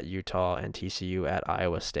 Colorado at Utah, and TCU at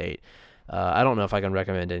Iowa State. I don't know if I can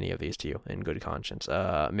recommend any of these to you in good conscience.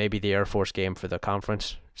 Maybe the Air Force game for the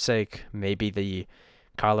conference sake. Maybe the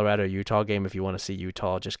Colorado-Utah game if you want to see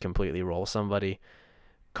Utah just completely roll somebody.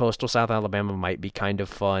 Coastal South Alabama might be kind of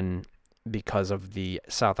fun because of the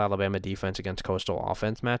South Alabama defense against Coastal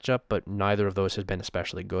offense matchup, but neither of those has been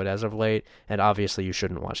especially good as of late, and obviously you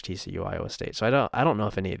shouldn't watch TCU Iowa State. So I don't know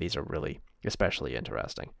if any of these are really especially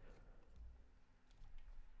interesting.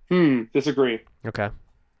 Disagree. Okay.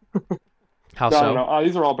 How No, so? no,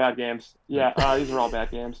 these are all bad games. Yeah, these are all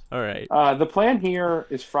bad games. All right. The plan here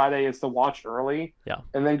is Friday is to watch early, Yeah.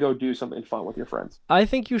 and then go do something fun with your friends. I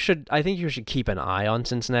think you should keep an eye on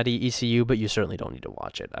Cincinnati ECU, but you certainly don't need to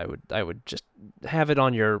watch it. I would just have it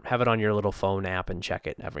on your little phone app and check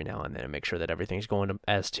it every now and then and make sure that everything's going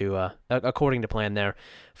according to plan there.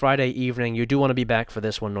 Friday evening, you do want to be back for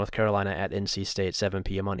this one, North Carolina at NC State, 7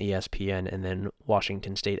 p.m. on ESPN, and then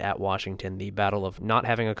Washington State at Washington, the battle of not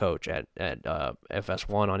having a coach at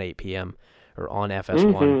FS1 on 8 p.m. or on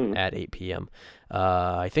FS1 at 8 p.m.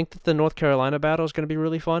 I think that the North Carolina battle is going to be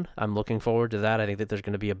really fun. I'm looking forward to that. I think that there's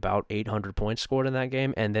going to be about 800 points scored in that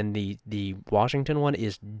game, and then the Washington one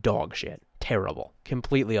is dog shit, terrible,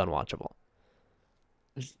 completely unwatchable.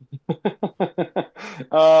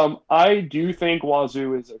 I do think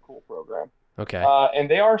Wazoo is a cool program. Okay. And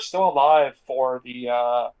they are still alive for the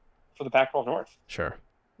Pac-12 North. Sure.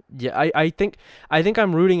 Yeah, I think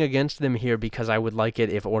I'm rooting against them here because I would like it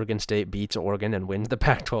if Oregon State beats Oregon and wins the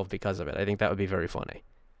Pac-12 because of it. I think that would be very funny.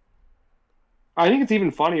 I think it's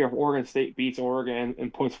even funnier if Oregon State beats Oregon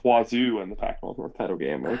and puts Wazoo in the Pac-12 North title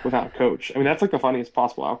game, like without a coach. I mean, that's like the funniest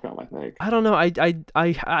possible outcome, I think. I don't know.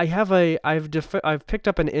 I've picked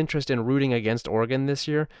up an interest in rooting against Oregon this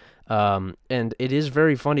year, and it is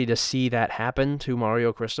very funny to see that happen to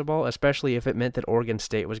Mario Cristobal, especially if it meant that Oregon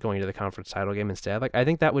State was going to the conference title game instead. Like, I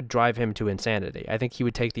think that would drive him to insanity. I think he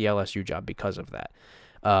would take the LSU job because of that,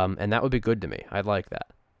 and that would be good to me. I'd like that.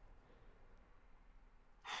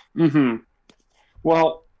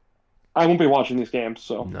 Well, I won't be watching these games,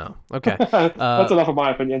 so no. Okay. That's enough of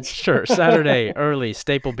my opinions. Sure. Saturday, early,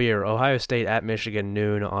 Staple Beer, Ohio State at Michigan,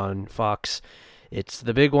 noon on Fox. It's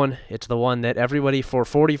the big one. It's the one that everybody for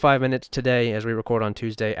 45 minutes today, as we record on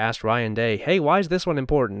Tuesday, asked Ryan Day, hey, why is this one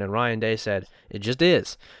important? And Ryan Day said, it just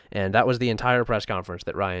is. And that was the entire press conference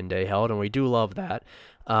that Ryan Day held, and we do love that.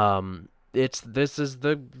 This is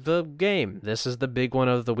the game. This is the big one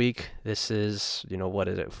of the week. This is, what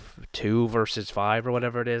is it, 2 versus 5 or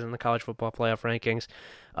whatever it is in the college football playoff rankings.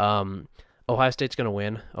 Ohio State's going to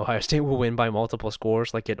win. Ohio State will win by multiple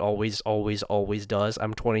scores like it always, always, always does.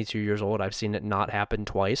 I'm 22 years old. I've seen it not happen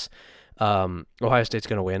twice. Ohio State's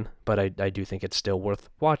going to win, but I do think it's still worth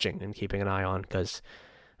watching and keeping an eye on because,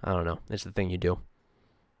 I don't know, it's the thing you do.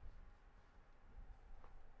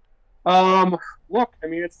 Look, I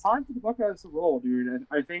mean, it's time for the Buckeyes to roll, dude, and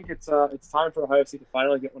I think it's time for Ohio State to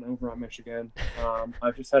finally get one over on Michigan.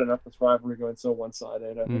 I've just had enough of this rivalry going so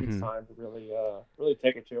one-sided. I think it's time to really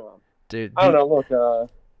take it to them. Dude, I don't know.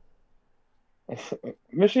 Look,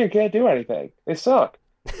 Michigan can't do anything. They suck.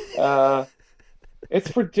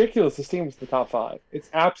 It's ridiculous. This team is the top 5. It's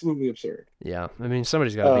absolutely absurd. Yeah, I mean,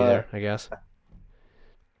 somebody's got to be there, I guess.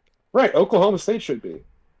 Right, Oklahoma State should be.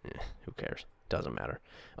 Who cares? Doesn't matter.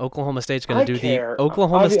 Oklahoma State's going to do care.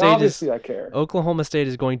 Oklahoma State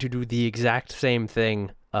is going to do the exact same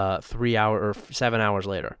thing 7 hours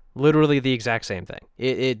later. Literally the exact same thing.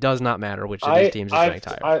 It does not matter which of these teams is ranked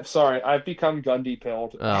higher. Sorry, I've become Gundy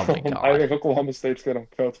pilled. Oh my god. I think Oklahoma State's going to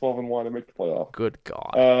go 12-1 and make the playoff. Good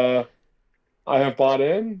god. I have bought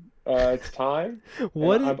in. It's time, and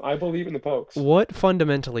What I believe in the Pokes. what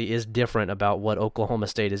fundamentally is different about what Oklahoma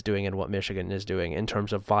State is doing and what Michigan is doing in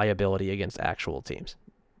terms of viability against actual teams?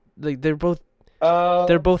 They're both Uh,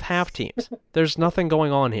 they're both half teams. There's nothing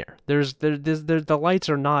going on here. The lights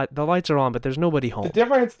are not the lights are on, but there's nobody home.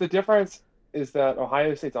 the difference is that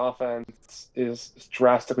Ohio State's offense is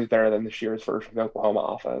drastically better than this year's version of the Oklahoma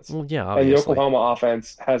offense, Well, yeah, and the obviously. Oklahoma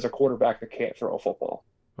offense has a quarterback that can't throw a football.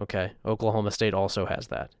 Okay, Oklahoma State also has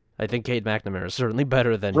that. I think Cade McNamara is certainly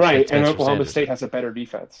better than Right, and Spencer Oklahoma Sanders. State has a better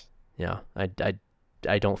defense. Yeah,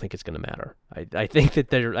 I don't think it's going to matter. I think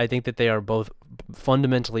that they are both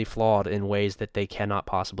fundamentally flawed in ways that they cannot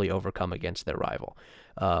possibly overcome against their rival.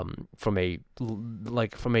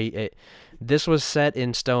 This was set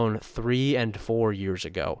in stone 3 and 4 years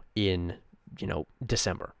ago in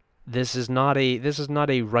December. This is not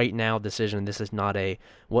a right now decision. This is not a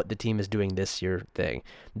what the team is doing this year thing.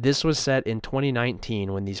 This was set in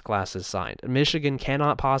 2019 when these classes signed. Michigan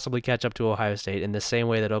cannot possibly catch up to Ohio State in the same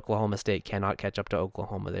way that Oklahoma State cannot catch up to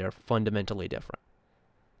Oklahoma. They are fundamentally different.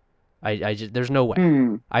 There's no way.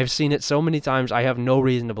 Hmm. I've seen it so many times. I have no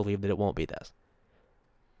reason to believe that it won't be this.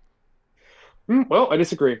 Well, I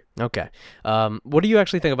disagree. Okay. What do you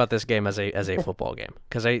actually think about this game as a football game?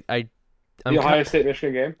 Because I'm The Ohio State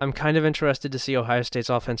Michigan game. I'm kind of interested to see Ohio State's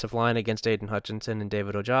offensive line against Aiden Hutchinson and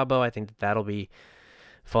David Ojabo. I think that'll be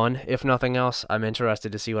fun, if nothing else. I'm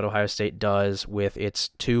interested to see what Ohio State does with its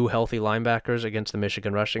two healthy linebackers against the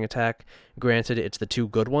Michigan rushing attack. Granted, it's the two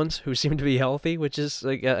good ones who seem to be healthy, which is,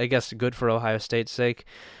 I guess, good for Ohio State's sake.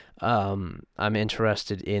 I'm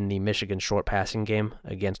interested in the Michigan short passing game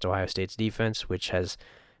against Ohio State's defense, which has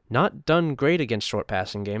not done great against short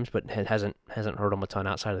passing games, but hasn't hurt them a ton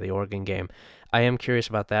outside of the Oregon game. I am curious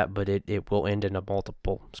about that, but it will end in a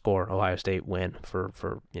multiple score Ohio State win for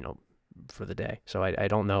the day. So I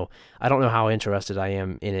don't know. I don't know how interested I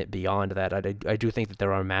am in it beyond that. I do think that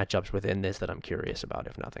there are matchups within this that I'm curious about,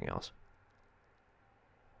 if nothing else.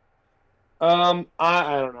 I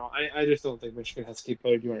don't know. I just don't think Michigan has the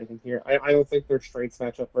capability to do anything here. I don't think their strengths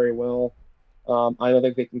match up very well. I don't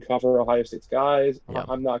think they can cover Ohio State's guys. Yeah.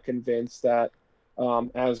 I'm not convinced that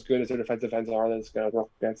as good as their defensive ends are, that it's going to work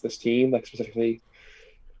against this team. Like specifically,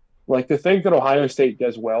 like the thing that Ohio State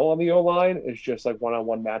does well on the O line is just like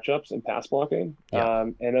one-on-one matchups and pass blocking. Yeah.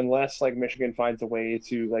 And unless like Michigan finds a way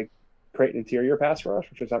to like create an interior pass rush,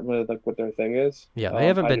 which is not really like what their thing is. Yeah, they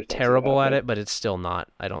haven't I been just don't see it terrible at happening. it, but it's still not.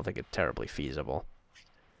 I don't think it's terribly feasible.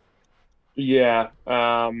 Yeah.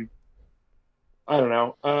 I don't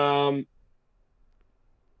know.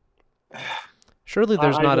 Surely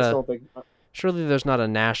there's I not just a don't think. surely there's not a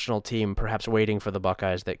national team perhaps waiting for the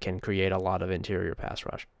Buckeyes that can create a lot of interior pass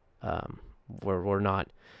rush. We're not.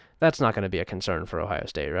 That's not going to be a concern for Ohio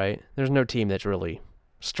State, right? There's no team that's really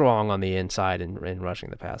strong on the inside and rushing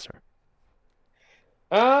the passer.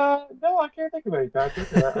 No, I can't think of any,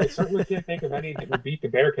 Patrick. I certainly can't think of any that would beat the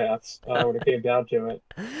Bearcats when it came down to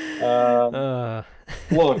it. Um, Uh,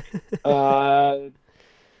 Look, uh,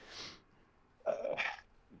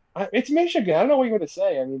 it's Michigan. I don't know what you want to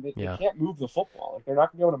say. I mean, they yeah, can't move the football. Like, they're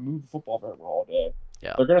not going to be able to move the football very well all day.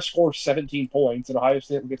 yeah, They're going to score 17 points, and Ohio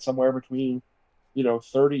State will get somewhere between,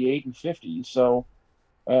 38 and 50. So,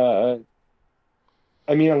 uh,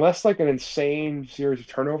 I mean, unless like an insane series of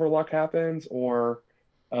turnover luck happens, or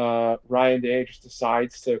Ryan Day just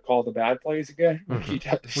decides to call the bad plays again, like hmm he'd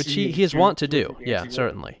have to which see in he is two, wont to two or do. three games Yeah, he won.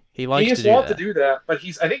 certainly he He likes to just do wants to that. do that, but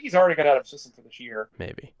I think he's already got out of system for this year.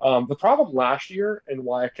 Maybe. The problem last year and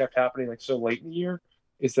why it kept happening like so late in the year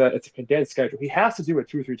is that it's a condensed schedule. He has to do it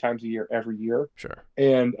 2 or 3 times a year every year, Sure.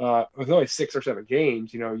 and with only 6 or 7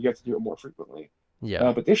 games, you have to do it more frequently.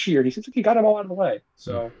 Yeah. But this year, he seems like he got them all out of the way.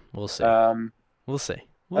 So We'll see. um, We'll see.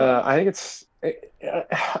 Well, I think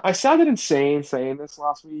I sounded insane saying this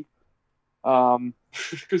last week,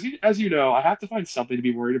 because as you know, I have to find something to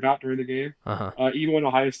be worried about during the game. uh-huh. Even when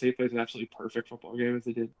Ohio State plays an absolutely perfect football game as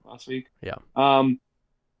they did last week. Yeah.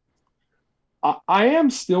 I am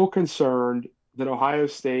still concerned that Ohio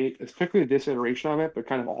State, particularly this iteration of it, but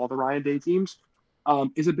kind of all the Ryan Day teams,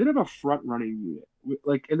 is a bit of a front running unit.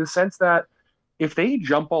 Like in the sense that if they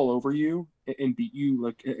jump all over you and beat you,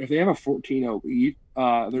 like if they have a 14-0 lead,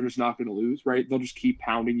 they're just not going to lose, right? They'll just keep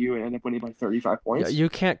pounding you and end up winning by 35 Yeah, points. you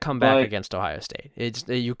can't come back But against Ohio State.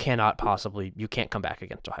 You can't come back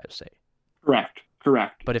against Ohio State.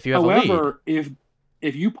 correct. But if you have a lead, However,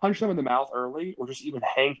 if you punch them in the mouth early or just even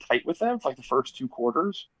hang tight with them for like the first 2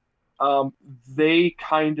 quarters, they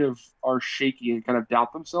kind of are shaky and kind of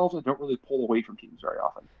doubt themselves and don't really pull away from teams very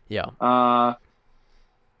often. yeah,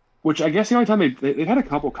 Which I guess the only time they've had a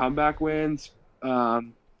couple comeback wins.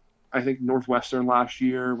 I think Northwestern last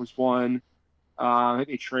year was one. I think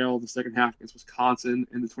they trailed the second half against Wisconsin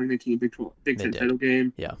in the 2019 Big They Ten did. title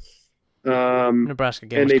game. Yeah. Um, Nebraska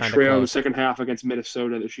game and was they kind of trailed the close. second half against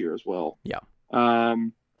Minnesota this year as well. Yeah.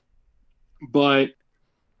 Um, but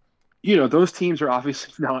those teams are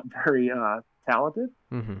obviously not very talented.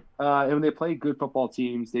 Mm-hmm. And when they play good football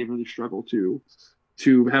teams, they really struggle to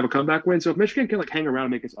have a comeback win. So if Michigan can like hang around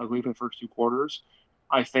and make us ugly for the first two quarters,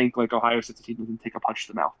 I think like Ohio State's a team that can take a punch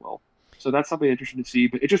to the mouth well. So that's something interesting to see,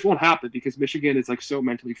 but it just won't happen because Michigan is like so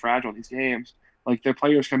mentally fragile in these games. Like their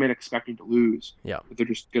players come in expecting to lose. Yeah. But they're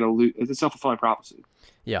just gonna lose. It's a self-fulfilling prophecy.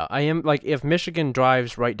 Yeah, I am like if Michigan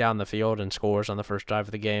drives right down the field and scores on the first drive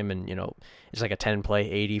of the game, and it's like a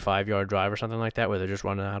 10-play, 85-yard drive or something like that, where they're just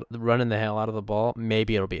running the hell out of the ball.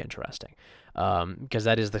 Maybe it'll be interesting, because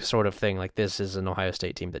that is the sort of thing. Like this is an Ohio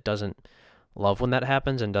State team that doesn't love when that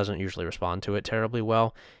happens and doesn't usually respond to it terribly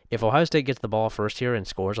well. If Ohio State gets the ball first here and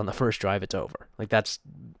scores on the first drive, it's over. Like that's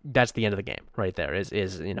the end of the game right there.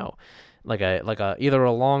 Is like a either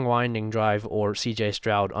a long winding drive or C.J.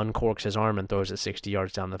 Stroud uncorks his arm and throws it 60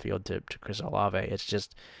 yards down the field to Chris Olave. It's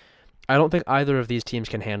just I don't think either of these teams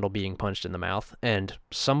can handle being punched in the mouth, and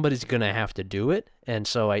somebody's gonna have to do it. And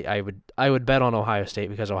so I would bet on Ohio State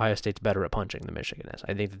because Ohio State's better at punching than Michigan is.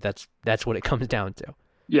 I think that's what it comes down to.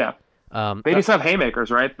 Yeah. They just have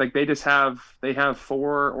haymakers, right? Like they have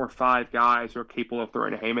 4 or 5 guys who are capable of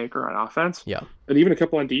throwing a haymaker on offense. Yeah. And even a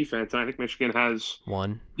couple on defense. And I think Michigan has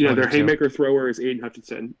one. Their haymaker thrower is Aiden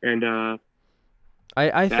Hutchinson. And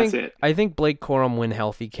I that's think it. I think Blake Corum, when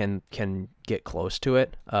healthy, can get close to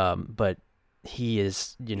it. But he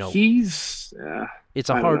is, he's it's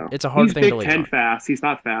a hard he's thing Big to lead Ten on. fast. He's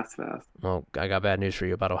not fast. Well, I got bad news for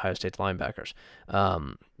you about Ohio State's linebackers.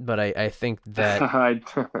 But I think that I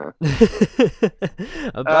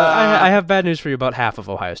have bad news for you about half of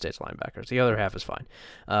Ohio State's linebackers. The other half is fine.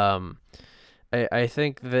 I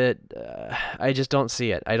think that I just don't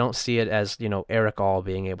see it. I don't see it as Eric All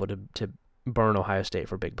being able to burn Ohio State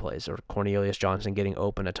for big plays or Cornelius Johnson getting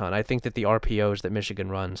open a ton. I think that the RPOs that Michigan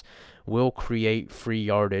runs will create free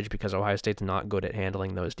yardage because Ohio State's not good at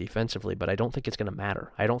handling those defensively, but I don't think it's going to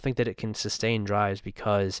matter. I don't think that it can sustain drives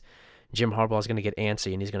because Jim Harbaugh is going to get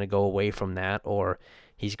antsy and he's going to go away from that, or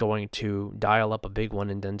he's going to dial up a big one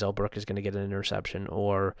and Denzel Burke is going to get an interception,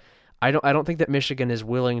 or I don't think that Michigan is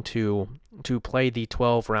willing to play the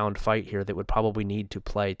 12-round fight here that would probably need to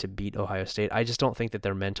play to beat Ohio State. I just don't think that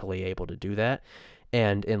they're mentally able to do that.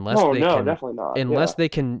 And unless definitely not. They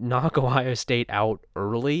can knock Ohio State out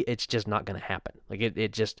early, it's just not going to happen. Like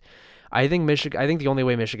it just I think the only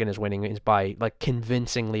way Michigan is winning is by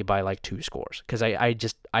convincingly by 2 scores, cuz I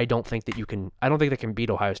don't think they can beat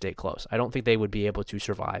Ohio State close. I don't think they would be able to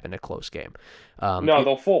survive in a close game.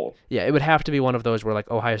 They'll fold. Yeah, it would have to be one of those where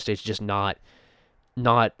Ohio State's just not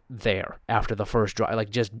there after the first drive,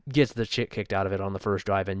 just gets the shit kicked out of it on the first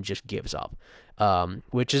drive and just gives up,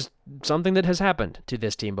 which is something that has happened to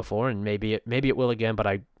this team before, and maybe it will again, but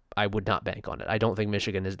I would not bank on it. I don't think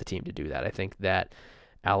Michigan is the team to do that. I think that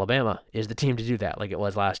Alabama is the team to do that, like it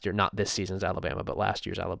was last year, not this season's Alabama, but last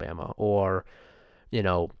year's Alabama, or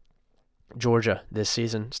Georgia this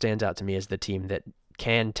season stands out to me as the team that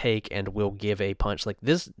can take and will give a punch. Like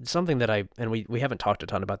this, something that we haven't talked a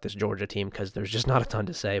ton about this Georgia team because there's just not a ton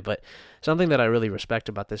to say, but something that I really respect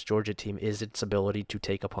about this Georgia team is its ability to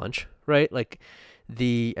take a punch, right? I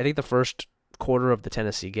think the first quarter of the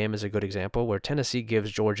Tennessee game is a good example where Tennessee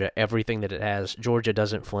gives Georgia everything that it has. Georgia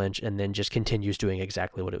doesn't flinch and then just continues doing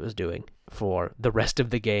exactly what it was doing for the rest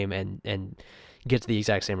of the game and gets the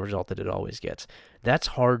exact same result that it always gets. That's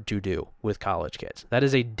hard to do with college kids. That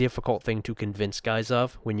is a difficult thing to convince guys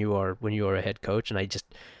of when you are a head coach, and I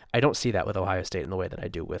don't see that with Ohio State in the way that I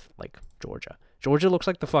do with Georgia. Georgia looks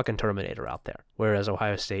like the fucking Terminator out there, whereas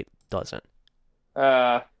Ohio State doesn't.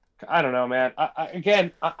 I don't know, man.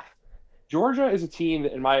 Georgia is a team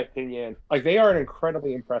that, in my opinion, they are an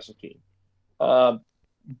incredibly impressive team.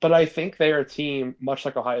 But I think they are a team, much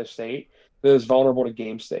like Ohio State, that is vulnerable to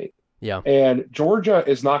game state. Yeah. And Georgia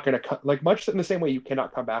is not going to much in the same way you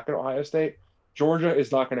cannot come back in Ohio State. Georgia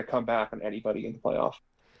is not going to come back on anybody in the playoff.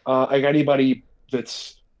 Anybody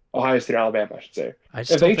that's Ohio State or Alabama, I should say.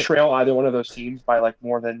 If they trail either one of those teams by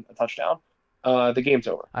more than a touchdown, the game's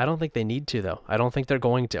over. I don't think they need to, though. I don't think they're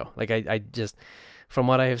going to. I just, from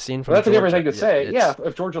what I have seen from that's Georgia, a different thing to say. Yeah,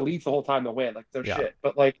 if Georgia leads the whole time, they'll win. They're shit.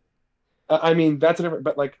 But that's a different.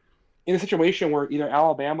 But in a situation where either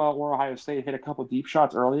Alabama or Ohio State hit a couple deep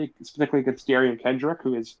shots early, particularly against Darian Kendrick,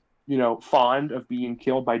 who is fond of being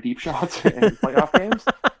killed by deep shots in playoff games.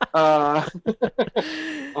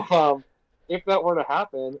 If that were to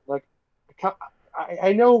happen,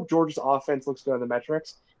 I know Georgia's offense looks good on the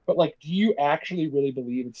metrics, But like, do you actually really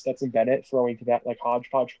believe that Stetson Bennett throwing to that like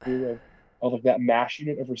hodgepodge crew of like that mash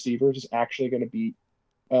unit of receivers is actually going to be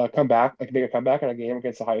come back, like make a comeback in a game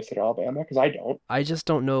against Ohio State or Alabama? Because I don't. I just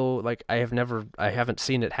don't know. Like I haven't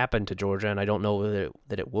seen it happen to Georgia, and I don't know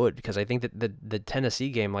that it would, because I think that the Tennessee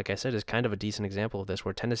game, like I said, is kind of a decent example of this,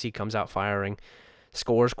 where Tennessee comes out firing,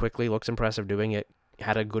 scores quickly, looks impressive doing it,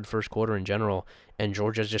 had a good first quarter in general, and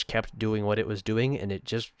Georgia just kept doing what it was doing, and it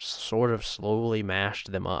just sort of slowly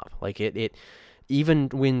mashed them up. Like it even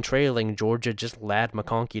when trailing, Georgia just Lad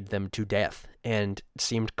McConkey'd them to death and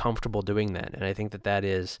seemed comfortable doing that. And I think that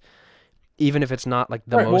is, even if it's not like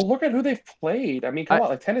the Right. most. Well, look at who they've played. I mean, come on.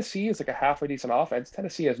 Like Tennessee is like a halfway decent offense.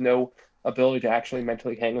 Tennessee has no ability to actually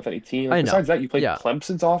mentally hang with any team. Like, I know. besides that, you played Yeah.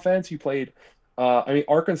 Clemson's offense. You played. I mean,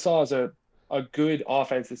 Arkansas is a good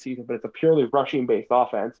offense this season, but it's a purely rushing based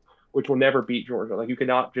offense, which will never beat Georgia. Like you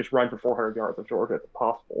cannot just run for 400 yards with Georgia. It's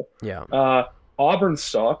impossible. Yeah. Auburn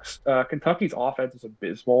sucks. Kentucky's offense is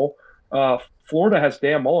abysmal. Florida has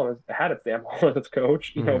Dan Mullen had its Dan Mullen as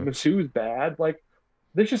coach. You know, Mizzou's bad. Like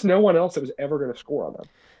there's just no one else that was ever going to score on them.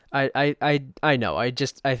 I know. I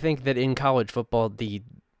think that in college football, the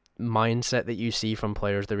mindset that you see from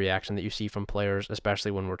players, the reaction that you see from players, especially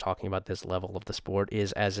when we're talking about this level of the sport,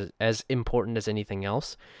 is as important as anything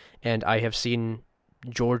else. And I have seen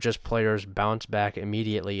Georgia's players bounce back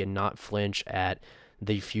immediately and not flinch at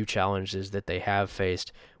the few challenges that they have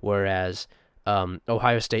faced, whereas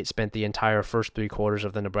Ohio State spent the entire first 3 quarters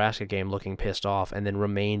of the Nebraska game looking pissed off, and then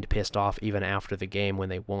remained pissed off even after the game when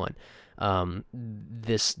they won.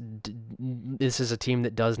 This is a team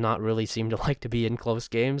that does not really seem to like to be in close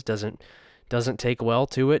games, doesn't take well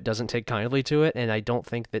to it, doesn't take kindly to it, and I don't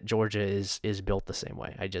think that Georgia is built the same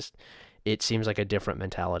way. It seems like a different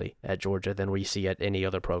mentality at Georgia than we see at any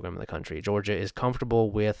other program in the country. Georgia is comfortable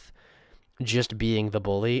with just being the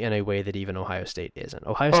bully in a way that even Ohio State isn't.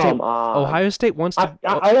 Ohio State wants to.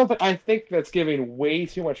 I think that's giving way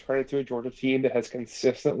too much credit to a Georgia team that has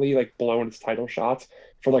consistently like blown its title shots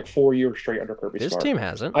for like 4 years straight under Kirby Smart. This team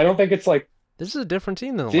hasn't. I don't think it's like this is a different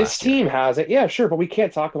team than this team hasn't. Yeah, sure, but we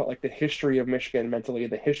can't talk about like the history of Michigan mentally,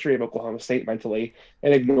 the history of Oklahoma State mentally,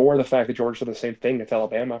 and ignore the fact that Georgia did the same thing against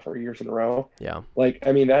Alabama for years in a row. Yeah. Like,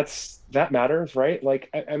 I mean, that matters, right? Like,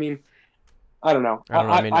 I mean. I don't know.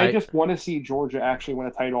 I just want to see Georgia actually win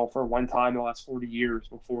a title for one time in the last 40 years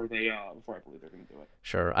before I believe they're going to do it.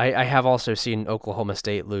 Sure. I have also seen Oklahoma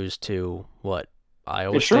State lose to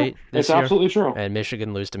Iowa True. State this year. It's absolutely true. And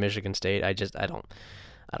Michigan lose to Michigan State. I don't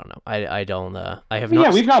know. I have not.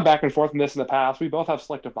 Yeah, we've gone back and forth on this in the past. We both have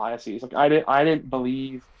selective biases. Like I didn't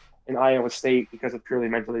believe in Iowa State because of purely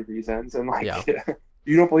mentally reasons, and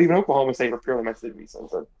you don't believe in Oklahoma State for purely mentally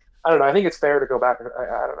reasons. And I don't know. I think it's fair to go back.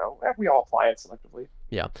 I don't know. We all apply it selectively.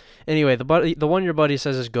 Yeah. Anyway, the one your buddy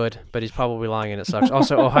says is good, but he's probably lying and it sucks.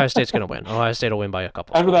 Also, Ohio State's going to win. Ohio State will win by a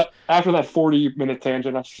couple. After that 40-minute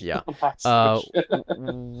tangent.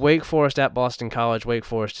 Wake Forest at Boston College. Wake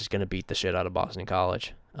Forest is going to beat the shit out of Boston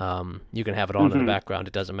College. You can have it on in the background.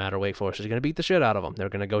 It doesn't matter. Wake Forest is going to beat the shit out of them. They're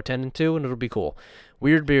going to go 10-2, and it'll be cool.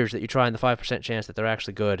 Weird beers that you try in the 5% chance that they're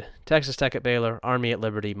actually good. Texas Tech at Baylor, Army at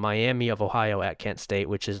Liberty, Miami of Ohio at Kent State,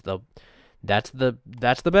 which is that's the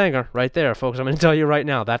banger right there, folks. I'm going to tell you right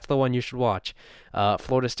now, that's the one you should watch.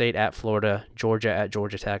 Florida State at Florida, Georgia at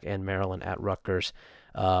Georgia Tech, and Maryland at Rutgers.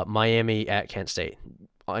 Miami at Kent State.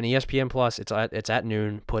 On ESPN Plus, it's at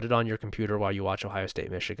noon. Put it on your computer while you watch Ohio State,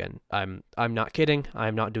 Michigan. I'm not kidding.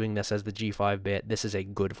 I'm not doing this as the G5 bit. This is a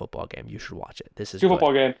good football game. You should watch it. This is good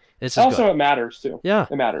football game. This is also good. It matters too. Yeah,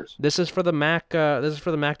 it matters. This is for the MAC. This is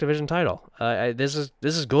for the MAC division title. This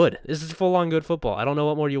is good. This is full on good football. I don't know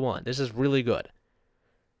what more you want. This is really good.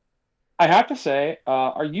 I have to say,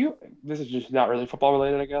 this is just not really football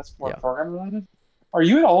related, I guess, more program related. Are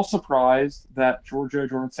you at all surprised that Georgia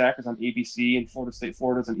Tech is on ABC and Florida State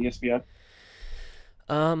Florida is on ESPN?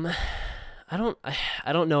 I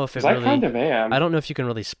don't know if it really. I kind of am. I don't know if you can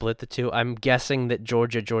really split the two. I'm guessing that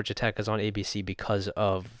Georgia Tech is on ABC because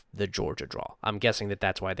of the Georgia draw. I'm guessing that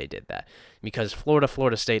that's why they did that. Because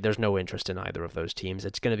Florida State, there's no interest in either of those teams.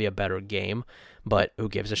 It's going to be a better game, but who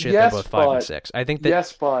gives a shit? They're both 5 and 6. I think that.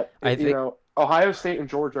 Yes, but Ohio State and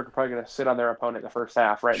Georgia are probably going to sit on their opponent in the first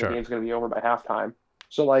half, right? Sure. The game's going to be over by halftime.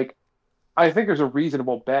 So, I think there's a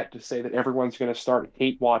reasonable bet to say that everyone's going to start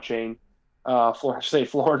hate watching Florida State,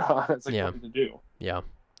 Florida. That's something to do. Yeah.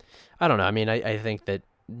 I don't know. I mean, I think that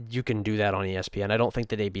you can do that on ESPN. I don't think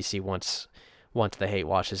that ABC wants the hate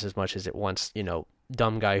watches as much as it wants,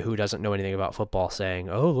 dumb guy who doesn't know anything about football saying,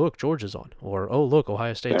 "Oh, look, Georgia's on," or "Oh, look,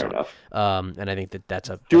 Ohio State's Fair enough. on." And I think that's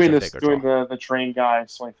a Doing bigger draw. the train guy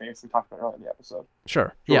swing face we talked about earlier in the episode.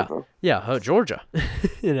 Sure. Georgia. Yeah. Oh, Georgia.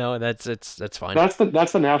 That's fine. That's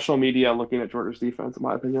the national media looking at Georgia's defense, in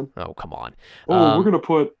my opinion. Oh, come on. Oh, we're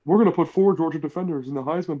gonna put 4 Georgia defenders in the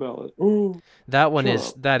Heisman ballot. Oh,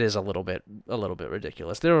 that is a little bit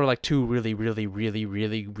ridiculous. There were like 2 really, really, really,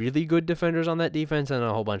 really, really good defenders on that defense, and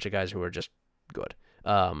a whole bunch of guys who were just good.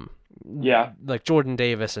 Yeah. Like Jordan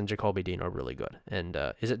Davis and Jacoby Dean are really good. And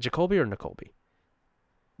is it Jacoby or Nakobe?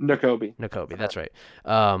 Nakobe. That's right.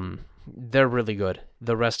 They're really good.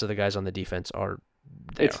 The rest of the guys on the defense are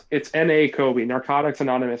there. It's N.A. Kobe, Narcotics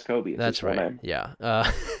Anonymous Kobe. That's right. Name. Yeah.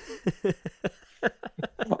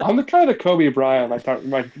 I'm the kind of Kobe Bryant,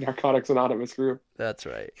 my Narcotics Anonymous group. That's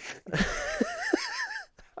right.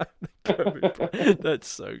 That's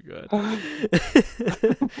so good.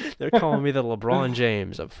 They're calling me the LeBron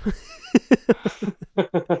James of.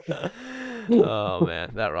 Oh man,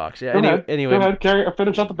 that rocks. Yeah. Anyway, go ahead,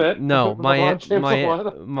 finish up the bit. No,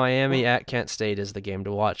 Miami at Kent State is the game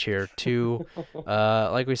to watch here.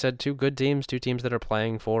 Like we said, 2 good teams, 2 teams that are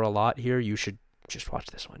playing for a lot here. You should just watch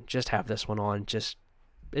this one. Just have this one on.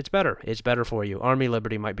 It's better. It's better for you. Army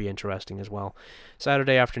Liberty might be interesting as well.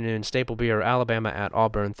 Saturday afternoon, Staple Beer, Alabama at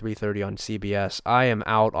Auburn, 3:30 on CBS. I am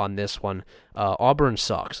out on this one. Auburn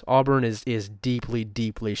sucks. Auburn is deeply,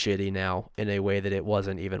 deeply shitty now in a way that it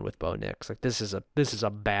wasn't even with Bo Nix. Like this is a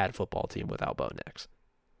bad football team without Bo Nix.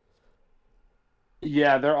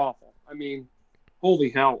 Yeah, they're awful. I mean, holy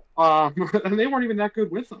hell. And they weren't even that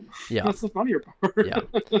good with them. Yeah. That's the funnier part. Yeah.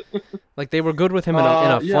 Like they were good with him in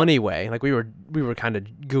a funny way. Like we were kind of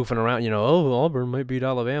goofing around, Auburn might beat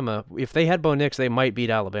Alabama. If they had Bo Nix, they might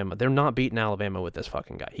beat Alabama. They're not beating Alabama with this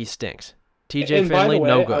fucking guy. He stinks. TJ Finley,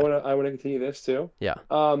 no good. I want to continue this too. Yeah.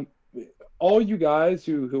 All you guys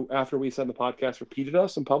who after we said the podcast repeated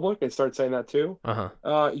us in public and started saying that too.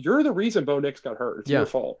 You're the reason Bo Nix got hurt. It's your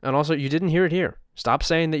fault. And also, you didn't hear it here. Stop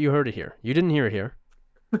saying that you heard it here. You didn't hear it here.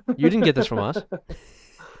 You didn't get this from us.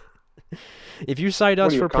 If you cite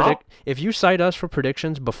us for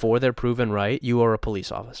predictions before they're proven right, you are a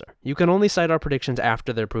police officer. You can only cite our predictions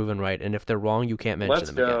after they're proven right, and if they're wrong, you can't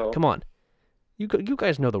mention them again. Come on. You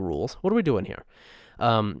guys know the rules. What are we doing here?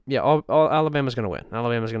 Alabama's going to win.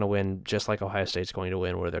 Alabama's going to win just like Ohio State's going to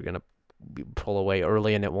win, where they're going to pull away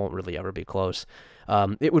early and it won't really ever be close.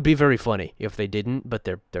 It would be very funny if they didn't, but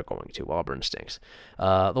they're going to. Auburn stinks.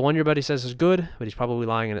 The one your buddy says is good, but he's probably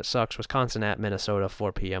lying and it sucks. Wisconsin at Minnesota,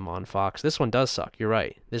 4 p.m. on Fox. This one does suck. You're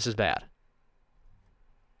right. This is bad.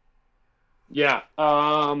 Yeah,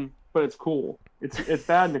 but it's cool. It's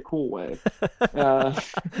bad in a cool way. Oh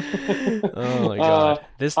my god!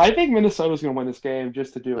 I think Minnesota's going to win this game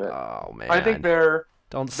just to do it. Oh man! I think their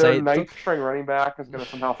ninth string running back is going to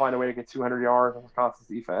somehow find a way to get 200 yards on Wisconsin's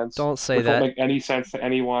defense. Don't say that. Don't make any sense to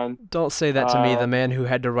anyone. Don't say that to me, the man who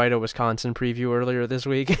had to write a Wisconsin preview earlier this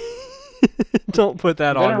week. Don't put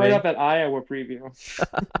that on me. Write up that Iowa preview.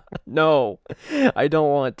 No, I don't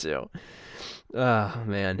want to. Oh,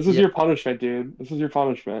 man. This is your punishment, dude. This is your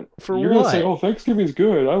punishment. For You're what? Going to say, Thanksgiving's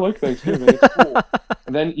good. I like Thanksgiving. It's cool.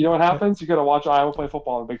 And then, you know what happens? You got to watch Iowa play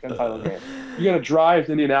football in the Big Ten title game. You got to drive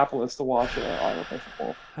to Indianapolis to watch Iowa play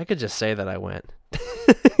football. I could just say that I went.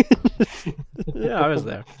 Yeah, I was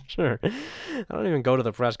there. Sure. I don't even go to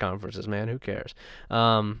the press conferences, man. Who cares?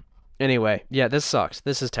 Anyway, yeah, this sucks.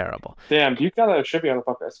 This is terrible. Damn, you kind of should be on the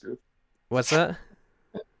Buckeye Scoop. What's that?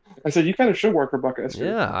 I said you kind of should work for Buckeye Scoop.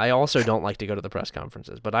 Yeah, I also don't like to go to the press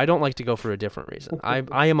conferences, but I don't like to go for a different reason.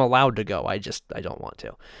 I am allowed to go. I don't want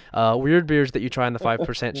to. Weird beers that you try on the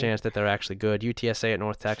 5% chance that they're actually good. UTSA at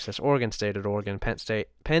North Texas, Oregon State at Oregon, Penn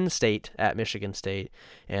State at Michigan State,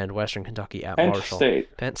 and Western Kentucky at Marshall.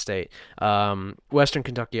 Penn State. Western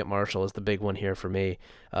Kentucky at Marshall is the big one here for me.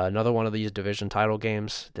 Another one of these division title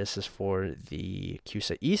games. This is for the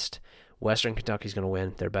CUSA East. Western Kentucky's going to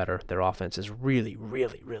win. They're better. Their offense is really,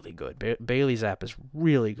 really, really good. Bailey Zapp is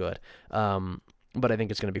really good. But I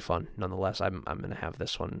think it's going to be fun nonetheless. I'm going to have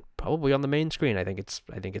this one probably on the main screen. I think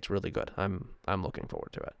it's really good. I'm looking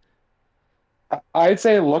forward to it. I'd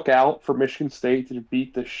say look out for Michigan State to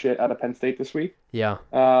beat the shit out of Penn State this week. Yeah.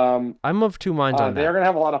 I'm of two minds on that. They're going to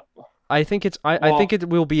have a lot of. I think it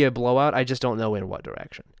will be a blowout. I just don't know in what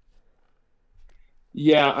direction.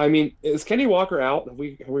 Yeah, I mean, is Kenny Walker out? Have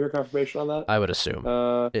we heard confirmation on that? I would assume.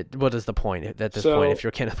 What is the point at this point if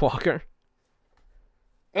you're Kenneth Walker?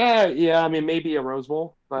 Yeah, I mean, maybe a Rose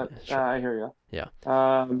Bowl, but sure. I hear you. Yeah.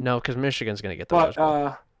 No, because Michigan's going to get the Rose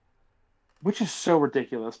Bowl. Which is so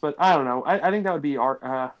ridiculous, but I don't know. I think that would be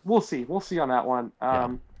our. We'll see. We'll see on that one.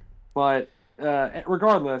 But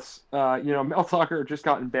regardless, Mel Tucker just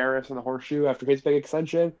got embarrassed in the horseshoe after his big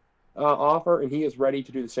extension offer, and he is ready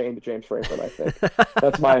to do the same to James Franklin, I think.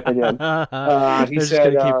 That's my opinion. He They're just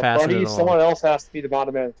said, gonna keep passing it buddy, along. someone else has to be the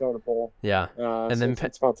bottom man of the totem pole. Yeah. And So then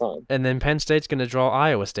it's about time. and then Penn State's gonna draw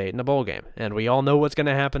Iowa State in a bowl game, and we all know what's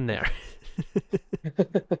gonna happen there.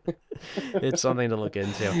 It's something to look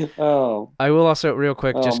into. Oh, I will also, real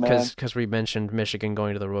quick, oh just man. because we mentioned Michigan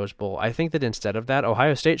going to the Rose Bowl, I think that instead of that,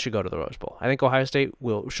 Ohio State should go to the Rose Bowl. I think Ohio State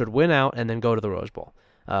should win out and then go to the Rose Bowl.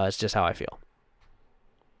 It's just how I feel.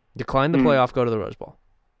 Decline the playoff, go to the Rose Bowl.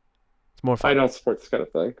 It's more fun. I don't support this kind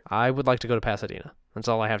of thing. I would like to go to Pasadena. That's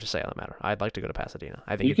all I have to say on the matter. I'd like to go to Pasadena.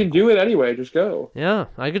 I think You can do it anyway. Just go. Yeah,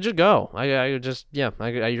 I could just go. I could just, yeah,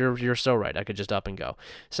 you're so right. I could just up and go.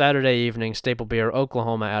 Saturday evening, Staple Beer,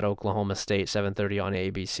 Oklahoma at Oklahoma State, 7:30 on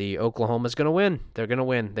ABC. Oklahoma's going to win. They're going to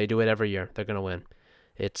win. They do it every year. They're going to win.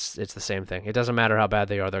 It's the same thing. It doesn't matter how bad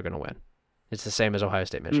they are, they're going to win. It's the same as Ohio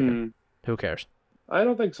State, Michigan. Who cares? I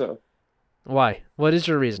don't think so. Why? What is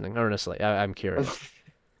your reasoning, earnestly? I'm curious.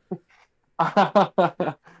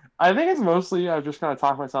 I think it's mostly I've just kind of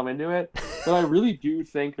talked myself into it, but I really do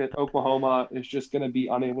think that Oklahoma is just going to be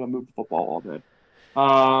unable to move the football all day.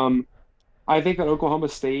 I think that Oklahoma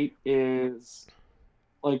State is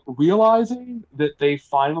like realizing that they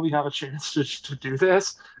finally have a chance to do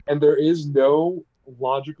this, and there is no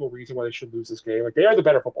logical reason why they should lose this game. Like they are the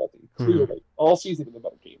better football team, clearly. All season they've been the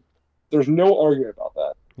better team. There's no argument about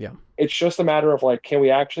that. Yeah. It's just a matter of like, can we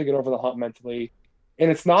actually get over the hump mentally?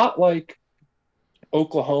 And it's not like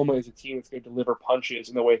Oklahoma is a team that's going to deliver punches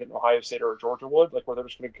in the way that Ohio State or Georgia would, like where they're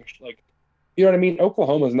just going to like, you know what I mean?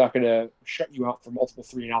 Oklahoma is not going to shut you out for multiple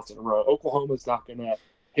 3-and-outs in a row. Oklahoma is not going to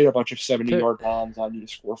hit a bunch of 70-yard bombs on you to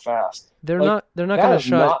score fast. They're Like, not going to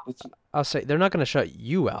shut. I'll say they're not going to shut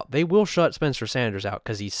you out. They will shut Spencer Sanders out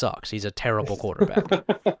because he sucks. He's a terrible quarterback.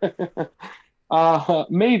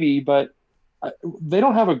 Maybe, but they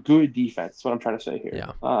don't have a good defense. That's what I'm trying to say here.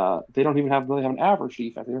 Yeah. They don't even really have an average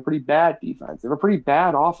defense. They have a pretty bad defense. They have a pretty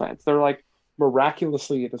bad offense. They're like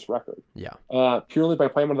miraculously at this record. Yeah. Purely by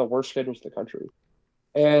playing one of the worst schedules in the country.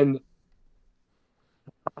 And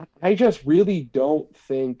I just really don't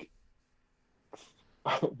think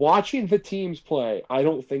watching the teams play, I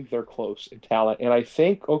don't think they're close in talent. And I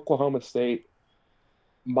think Oklahoma State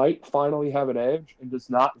might finally have an edge and does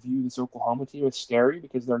not view this Oklahoma team as scary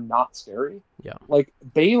because they're not scary. Yeah. Like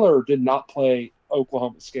Baylor did not play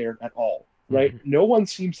Oklahoma scared at all, right? Mm-hmm. No one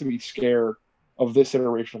seems to be scared of this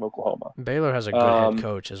iteration of Oklahoma. Baylor has a good head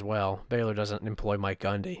coach as well. Baylor doesn't employ Mike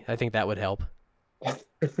Gundy. I think that would help.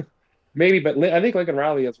 Maybe, but I think Lincoln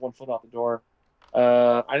Riley has one foot out the door.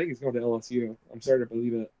 I think he's going to LSU. I'm sorry to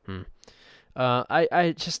believe it.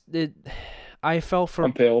 I fell for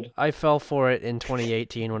Impaled. I fell for it in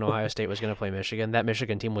 2018 when Ohio State was going to play Michigan. That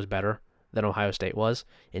Michigan team was better than Ohio State was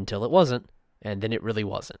until it wasn't, and then it really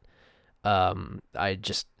wasn't. I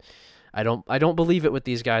don't believe it with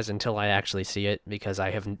these guys until I actually see it because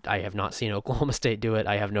I have not seen Oklahoma State do it.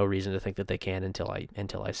 I have no reason to think that they can until I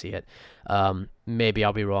see it. Maybe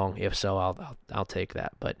I'll be wrong. If so, I'll take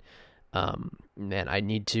that. But man, I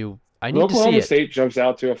need to see it. Oklahoma State jumps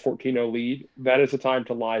out to a 14-0 lead. That is the time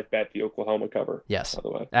to live bet the Oklahoma cover. Yes, by the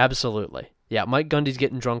way. Absolutely. Yeah, Mike Gundy's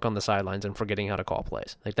getting drunk on the sidelines and forgetting how to call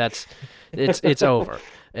plays. Like it's over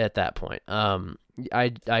at that point. I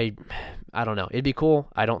don't know. It'd be cool.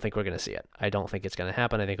 I don't think we're gonna see it. I don't think it's gonna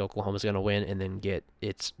happen. I think Oklahoma's gonna win and then get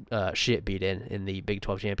its shit beat in the Big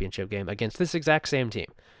 12 championship game against this exact same team.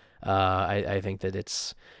 I think that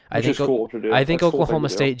it's. I think cool to do. I think That's Oklahoma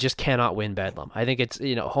cool State just cannot win Bedlam. I think it's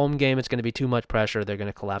home game. It's going to be too much pressure. They're going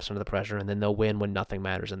to collapse under the pressure, and then they'll win when nothing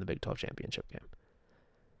matters in the Big 12 championship game.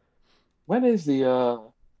 When is the?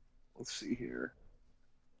 Let's see here.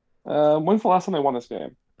 When's the last time they won this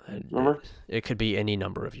game? Remember? It could be any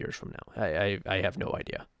number of years from now. I have no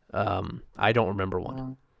idea. I don't remember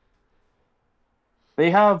one. They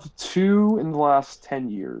have 2 in the last 10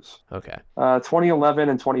 years. Okay. 2011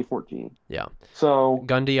 and 2014. Yeah. So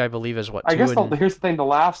Gundy, I believe, is what? I guess here's the thing: the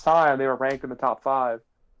last time they were ranked in the top 5,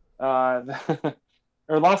 or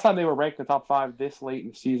last time they were ranked in the top 5 this late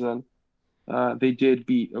in the season, they did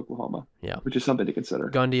beat Oklahoma. Yeah. Which is something to consider.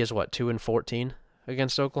 Gundy is what, 2-14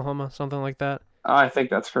 against Oklahoma, something like that. I think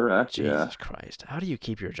that's correct. Jesus Christ! How do you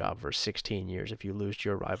keep your job for 16 years if you lose to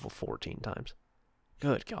your rival 14 times?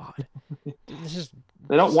 Good God.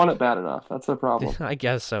 They don't want it bad enough. That's the problem. I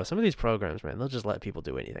guess so. Some of these programs, man, they'll just let people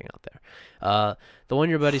do anything out there. The one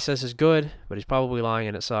your buddy says is good, but he's probably lying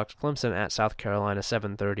and it sucks. Clemson at South Carolina,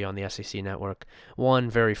 7:30 on the SEC Network. 1,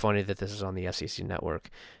 very funny that this is on the SEC Network.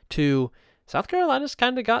 2, South Carolina's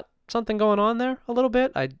kind of got something going on there a little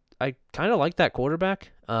bit. I kind of like that quarterback.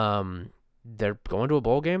 they're going to a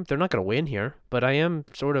bowl game. They're not going to win here, but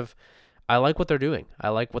I like what they're doing. I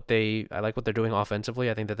like what they're doing offensively.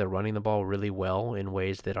 I think that they're running the ball really well in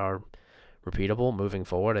ways that are repeatable moving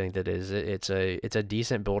forward. I think that it's a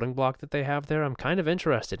decent building block that they have there. I'm kind of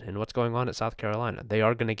interested in what's going on at South Carolina. They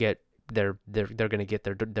are going to get they're going to get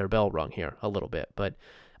their bell rung here a little bit, but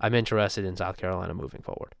I'm interested in South Carolina moving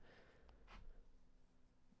forward.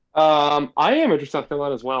 I am interested in South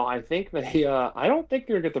Carolina as well. I think I don't think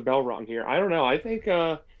they're gonna get the bell rung here. I don't know. I think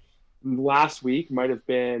last week might have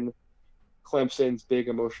been Clemson's big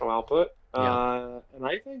emotional output, Yeah. and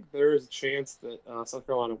I think there is a chance that South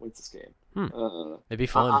Carolina wins this game. Hmm. Uh, It'd be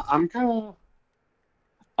fun. I'm kind of,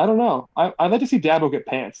 I don't know. I'd like to see Dabo get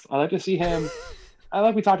pants. I like to see him. I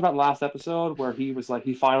like we talked about last episode where he was like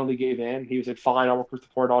he finally gave in. He was like, "Fine, I'll work with the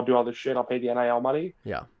port. I'll do all this shit. I'll pay the NIL money."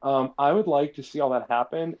 Yeah. I would like to see all that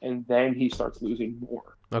happen, and then he starts losing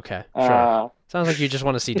more. Okay. Sure. Sounds like you just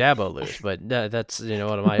want to see Dabo lose, but that's who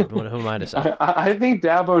am I to say? I think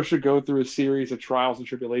Dabo should go through a series of trials and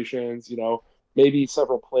tribulations. Maybe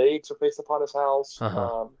several plagues are placed upon his house.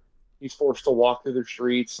 Uh-huh. He's forced to walk through the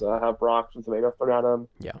streets, have rocks and tomatoes thrown at him.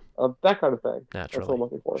 Yeah. That kind of thing. Naturally. That's what I'm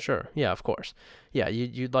looking for. Sure. Yeah, of course. Yeah,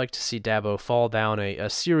 you'd like to see Dabo fall down a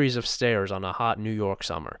series of stairs on a hot New York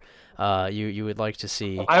summer. You would like to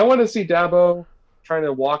see. I want to see Dabo trying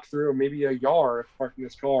to walk through maybe a yard, parking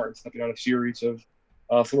his car, and stepping on a series of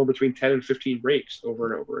somewhere between 10 and 15 rakes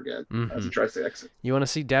over and over again as he tries to exit. You want to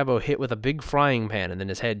see Dabo hit with a big frying pan, and then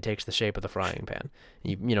his head takes the shape of the frying pan.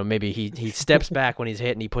 Maybe he steps back when he's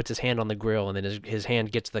hit, and he puts his hand on the grill, and then his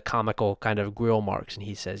hand gets the comical kind of grill marks, and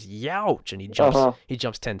he says "Youch!" and he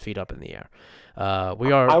jumps 10 feet up in the air. I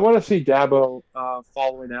want to see Dabo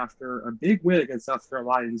following after a big win against South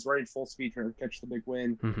Carolina. He's running full speed trying to catch the big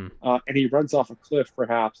win, and he runs off a cliff.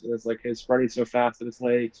 Perhaps it's like his running so fast that his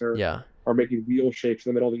legs are making wheel shapes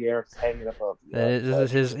in the middle of the air, hanging above.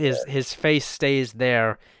 His face stays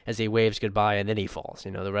there as he waves goodbye, and then he falls.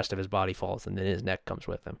 The rest of his body falls, and then his neck comes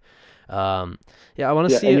with him. I want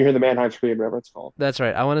to see. And you hear the Mannheim scream, whatever it's called. That's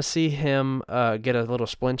right. I want to see him get a little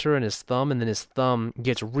splinter in his thumb, and then his thumb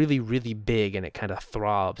gets really, really big, and it kind of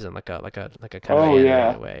throbs in like a kind of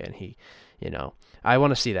animated way, and he. I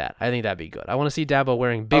want to see that. I think that'd be good. I want to see Dabo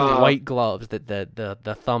wearing big white gloves that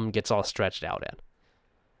the thumb gets all stretched out in.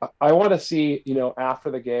 I want to see, after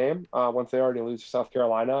the game, once they already lose to South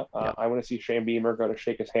Carolina, I want to see Shane Beamer go to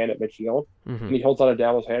shake his hand at midfield. And he holds on to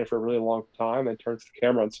Dabo's hand for a really long time and turns to the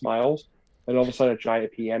camera and smiles. And all of a sudden, a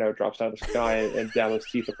giant piano drops out of the sky, and Dabo's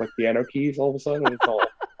teeth look like piano keys all of a sudden. And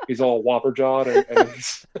he's all whopper jawed.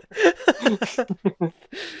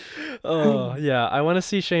 Oh yeah, I want to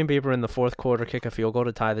see Shane Bieber in the fourth quarter kick a field goal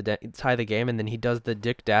to tie the game, and then he does the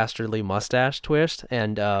Dick Dastardly mustache twist,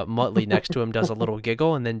 and Muttley next to him does a little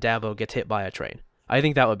giggle, and then Dabo gets hit by a train. I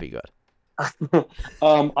think that would be good.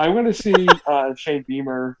 I want to see Shane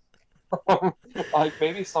Beamer, like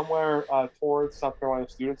maybe somewhere towards South Carolina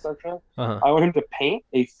student section. I want him to paint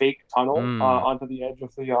a fake tunnel onto the edge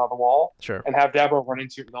of the wall, sure, and have Dabo run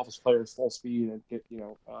into it with all his players full speed and get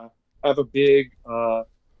have a big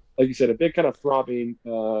like you said, a big kind of throbbing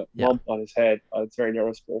lump on his head. It's very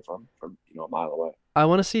noticeable from a mile away. I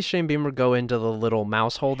want to see Shane Beamer go into the little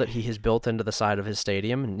mouse hole that he has built into the side of his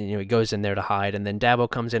stadium, and he goes in there to hide, and then Dabo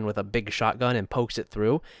comes in with a big shotgun and pokes it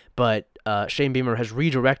through, but Shane Beamer has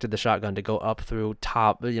redirected the shotgun to go up through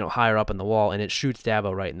top, higher up in the wall, and it shoots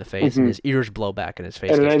Dabo right in the face, and his ears blow back, and his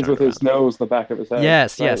face and gets it ends with around. His nose, the back of his head.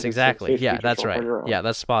 Yes, right? Exactly. Yeah, that's right. Yeah,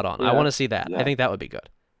 that's spot on. I want to see that. I think that would be good.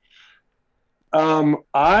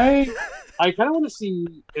 I kind of want to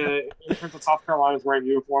see, in terms of South Carolina's wearing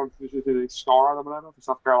uniforms, there's a star on them, whatever, for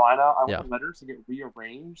South Carolina. I want the letters to get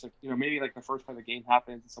rearranged. Like, maybe like the first time the game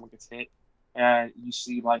happens and someone gets hit, and you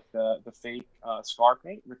see like the fake scar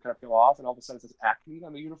paint that kind of peel off, and all of a sudden it says Acme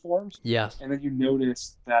on the uniforms. Yes. And then you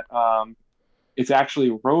notice that it's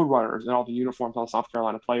actually Roadrunners in all the uniforms on the South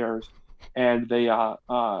Carolina players, and they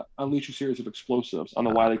unleash a series of explosives on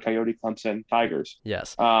the Wile E. Coyote Clemson Tigers.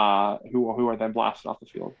 Yes. Who are then blasted off the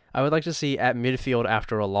field. I would like to see at midfield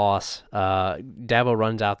after a loss, Dabo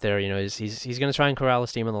runs out there. He's going to try and corral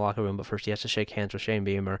his team in the locker room, but first he has to shake hands with Shane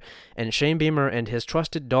Beamer. And Shane Beamer and his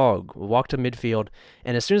trusted dog walk to midfield,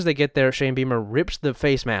 and as soon as they get there, Shane Beamer rips the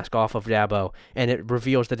face mask off of Dabo, and it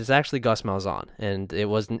reveals that it's actually Gus Malzahn. And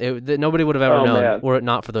nobody would have ever known were it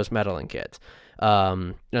not for those meddling kids.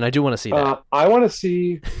 And I do want to see that. I want to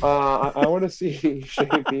see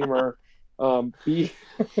Shane Beamer beat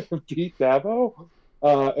Dabo.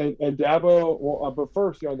 And Dabo, but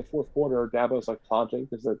first, in the fourth quarter, Dabo's like taunting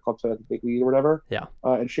because the club has a big lead or whatever. Yeah.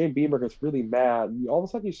 And Shane Beamer gets really mad. And all of a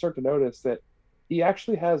sudden, you start to notice that he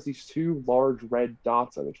actually has these two large red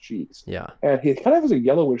dots on his cheeks, Yeah. and he kind of has a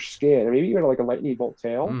yellowish skin, and maybe even like a lightning bolt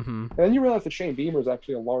tail. Mm-hmm. And then you realize that Shane Beamer is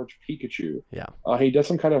actually a large Pikachu. Yeah. He does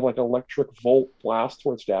some kind of like electric volt blast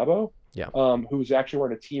towards Dabo, Yeah. who's actually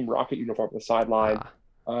wearing a Team Rocket uniform on the sideline.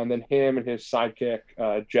 Ah. And then him and his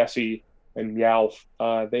sidekick, Jesse and Meowth,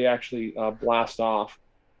 they actually blast off.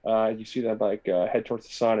 You see them like head towards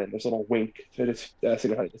the sun, and there's a little wink to just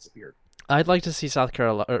signal how they disappeared. I'd like to see South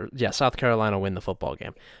Carolina win the football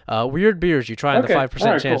game. Weird Beers, you try the Okay. 5%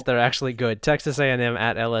 All right, chance cool. they're actually good. Texas A&M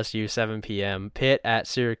at LSU, 7 p.m. Pitt at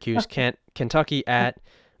Syracuse, Kentucky at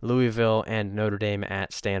Louisville, and Notre Dame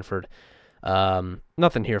at Stanford.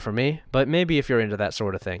 Nothing here for me, but maybe if you're into that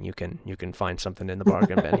sort of thing, you can find something in the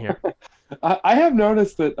bargain bin here. I have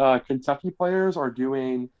noticed that Kentucky players are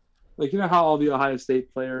doing, like, you know how all the Ohio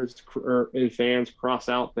State players and fans cross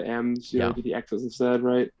out the M's, Yeah. do the X's instead,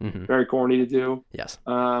 right? Mm-hmm. Very corny to do. Yes.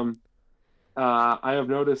 I have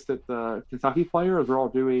noticed that the Kentucky players are all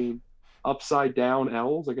doing upside down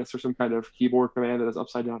L's. I guess there's some kind of keyboard command that is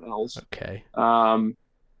upside down L's. Okay.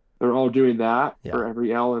 They're all doing that Yeah. for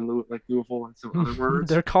every L in Louisville and some other words.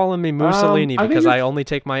 They're calling me Mussolini I think because I it's- only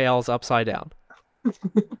take my L's upside down.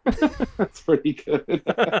 That's pretty good.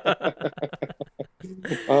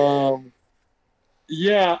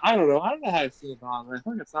 Yeah, I don't know. I don't know how to feel about it. I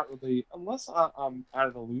think it's not really, unless I'm out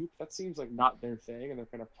of the loop. That seems like not their thing, and they're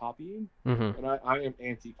kind of copying. Mm-hmm. And I am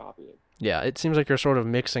anti-copying. Yeah, it seems like you're sort of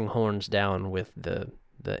mixing horns down with the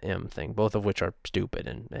M thing, both of which are stupid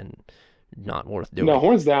and not worth doing. No,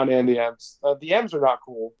 horns down and the M's. The M's are not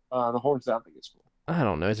cool. The horns down thing is cool. I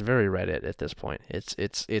don't know. It's very Reddit at this point.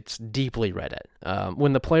 It's deeply Reddit.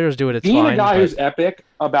 When the players do it, it's Being fine. a guy but- who's epic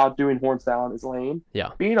about doing horns down is lame.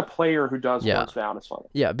 Yeah. Being a player who does Yeah. horns down is funny.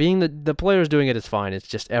 Yeah, being the players doing it is fine. It's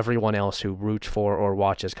just everyone else who roots for or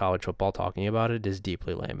watches college football talking about it is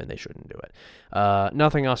deeply lame, and they shouldn't do it.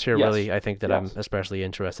 Nothing else here Yes. really. I think that I'm Yes. especially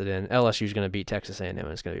interested in. LSU's going to beat Texas A&M, and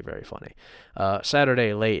it's going to be very funny.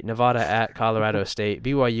 Saturday late, Nevada at Colorado State,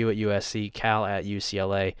 BYU at USC, Cal at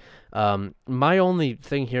UCLA. My only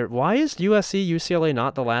thing here, why is USC UCLA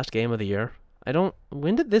not the last game of the year?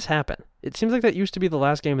 When did this happen? It seems like that used to be the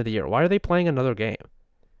last game of the year. Why are they playing another game?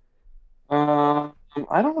 I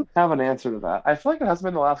don't have an answer to that. I feel like it hasn't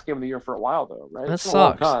been the last game of the year for a while, though, right? That It's been a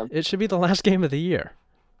long sucks. time. It should be the last game of the year.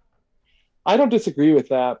 I don't disagree with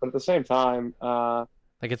that, but at the same time,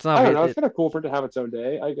 Like it's I not. don't know. It's kind of cool for it to have its own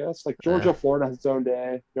day, I guess. Like Georgia, Florida has its own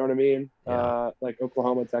day. You know what I mean? Yeah. Like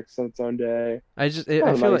Oklahoma, Texas has its own day. I feel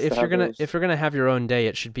nice like to if you're have gonna those. if you're gonna have your own day,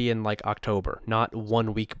 it should be in like October, not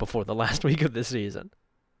 1 week before the last week of the season.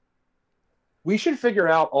 We should figure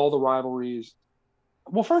out all the rivalries.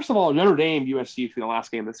 Well, first of all, Notre Dame, USC for the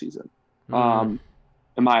last game of the season,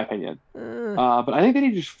 in my opinion. But I think they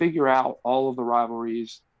need to just figure out all of the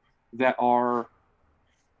rivalries that are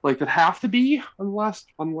like that have to be on the last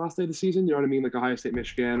day of the season. You know what I mean? Like Ohio State,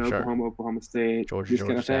 Michigan, Sure. Oklahoma State, Georgia, these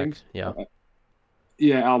kind of Tech. things. Yeah.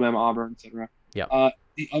 Yeah, Alabama, Auburn, etc. Yeah.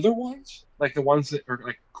 The other ones, like the ones that are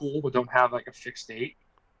like cool but don't have like a fixed date,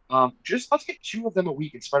 just let's get 2 of them a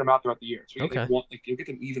week and spread them out throughout the year. So we get, Okay. you'll get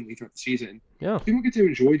them evenly throughout the season. Yeah. People get to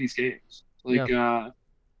enjoy these games. You know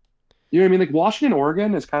what I mean? Like Washington,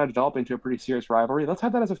 Oregon is kind of developing to a pretty serious rivalry. Let's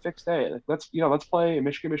have that as a fixed day. Like let's play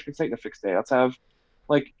Michigan State in a fixed day. Let's have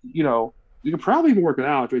you can probably even work it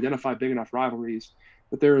out to identify big enough rivalries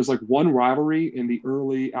that there is like one rivalry in the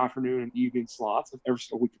early afternoon and evening slots of every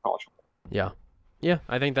single week of college football. Yeah. Yeah,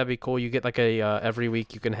 I think that'd be cool. You get like a every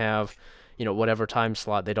week you can have, whatever time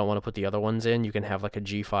slot they don't want to put the other ones in, you can have like a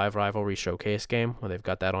G5 rivalry showcase game where they've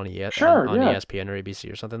got that on Sure, on yeah. ESPN or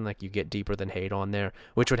ABC or something. Like you get Deeper Than Hate on there,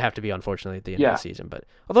 which would have to be unfortunately at the end Yeah. of the season. But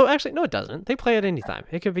although actually no, it doesn't. They play at any time.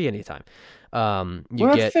 It could be any time. Well,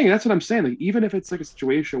 that's the thing. That's what I'm saying. Like even if it's like a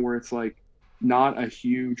situation where it's like not a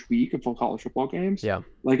huge week of full college football games, Yeah.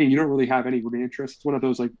 like and you don't really have any rooting interest. It's one of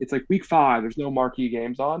those like it's like week 5. There's no marquee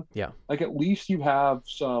games on. Yeah. Like at least you have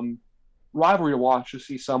some rivalry to watch to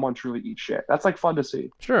see someone truly eat shit. That's like fun to see.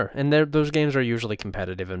 Sure, and those games are usually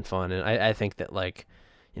competitive and fun, and I think that like,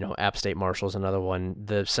 App State Marshall's another one.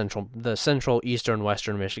 The central Eastern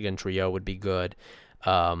Western Michigan trio would be good.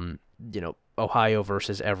 Ohio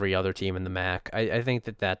versus every other team in the MAC. I think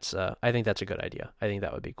that's a good idea. I think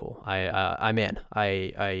that would be cool. I'm in.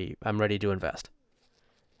 I'm ready to invest.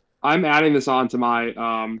 I'm adding this on to my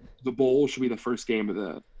the bowl should be the first game of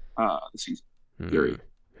the season. Period.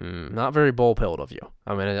 Not very bull pilled of you.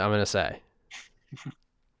 I'm gonna say.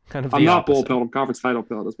 Kind of. I'm the not bull opposite. pilled. I'm conference title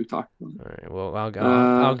pilled as we talked about. All right. Well,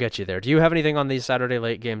 I'll get you there. Do you have anything on these Saturday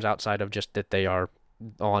late games outside of just that they are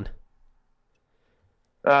on?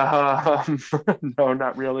 Um, no,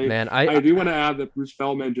 not really. Man, I do want to add that Bruce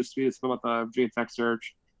Feldman just tweeted something about the Virginia Tech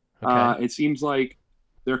search. okay, It seems like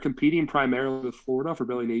they're competing primarily with Florida for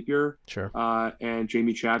Billy Napier sure. and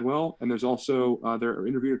Jamie Chadwell. And there's also they're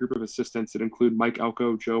interviewing a group of assistants that include Mike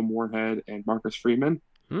Elko, Joe Moorhead, and Marcus Freeman.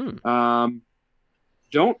 Hmm.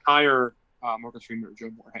 Don't hire Marcus Freeman or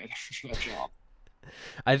Joe Moorhead for that job.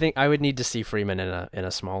 I think I would need to see Freeman in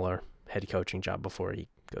a smaller head coaching job before he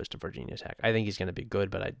goes to Virginia Tech. I think he's going to be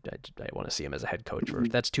good, but I want to see him as a head coach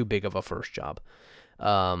first. That's too big of a first job.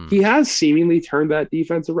 He has seemingly turned that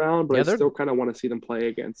defense around, but Yeah, I still kind of want to see them play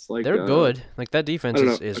against they're good. Like that defense I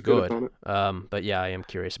don't know, is a good good. opponent. But yeah, I am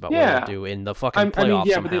curious about what Yeah, they'll do in the fucking I mean, playoffs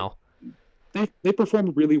yeah, but somehow. they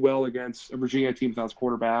performed really well against a Virginia team without its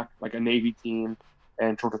quarterback, like a Navy team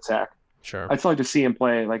and Georgia Tech. Sure. I'd still like to see him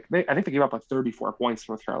play. Like I think they gave up like 34 points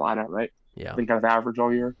to North Carolina, right? Yeah. I think kind of average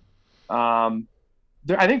all year. I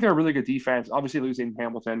think they're a really good defense. Obviously, losing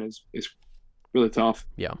Hamilton is really tough.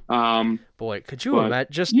 Yeah. Um, Boy, could you but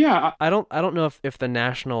imagine? Just yeah, I don't know if the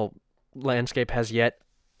national landscape has yet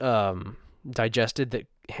digested that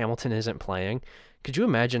Hamilton isn't playing. Could you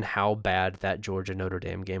imagine how bad that Georgia Notre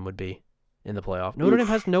Dame game would be in the playoff? Notre Dame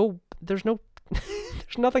has there's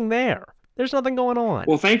there's nothing there. There's nothing going on.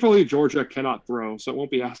 well, thankfully Georgia cannot throw, so it won't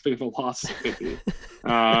be as big of a loss as it could be.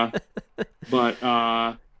 But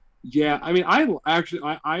yeah, I mean, I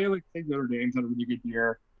like think Notre Dame's had a really good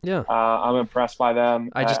year. Yeah. I'm impressed by them.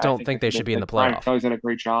 I just don't think they should be in the Brian playoff. Kelly's done a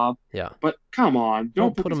great job. Yeah. But come on,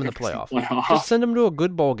 Don't put them in the playoff. Just send them to a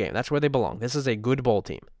good bowl game. That's where they belong. This is a good bowl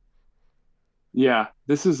team. Yeah,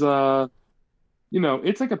 this is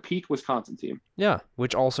it's like a peak Wisconsin team. Yeah,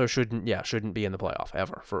 which also shouldn't be in the playoff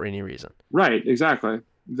ever for any reason. Right, exactly.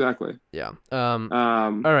 Yeah.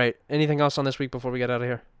 All right. Anything else on this week before we get out of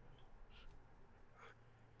here?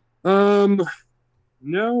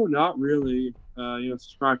 No, not really.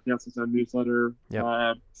 Subscribe to the Outside newsletter.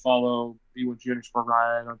 Yep. Follow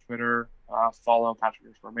B1G_Ryan on Twitter. Follow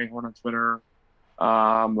Patrick_Mayhorn on Twitter.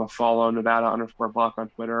 Follow Nevada_Buck on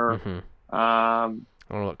Twitter. Mm-hmm. I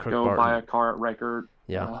don't know what Kirk go Barton. buy a car at Reichert.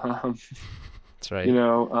 Yeah. That's right.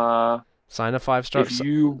 Sign a 5-star.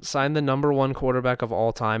 Sign the number 1 quarterback of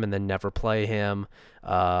all time and then never play him. Do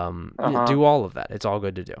all of that. It's all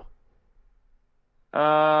good to do.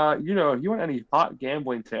 If you want any hot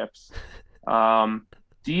gambling tips,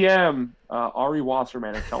 DM Ari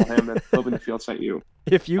Wasserman and tell him that Phil in the Field sent you.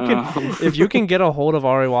 If you can get a hold of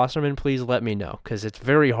Ari Wasserman, please let me know because it's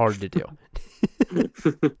very hard to do.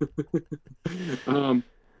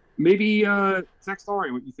 Maybe text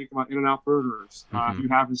Ari what you think about In-N-Out Burgers. Mm-hmm. If you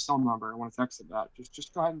have his cell number and want to text him that,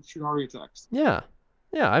 just go ahead and shoot Ari a text.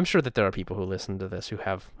 Yeah, I'm sure that there are people who listen to this who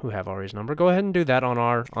have Ari's number. Go ahead and do that on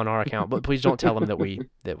our account, but please don't tell him that we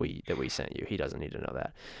sent you. He doesn't need to know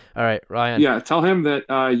that. All right, Ryan. Yeah, tell him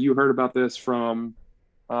that you heard about this from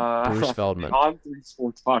Bruce Feldman on 3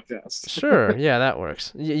 Sports Podcast. Sure, yeah, that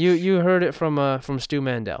works. You heard it from Stu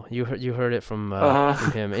Mandel. You heard it from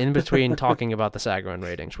him in between talking about the Sagarin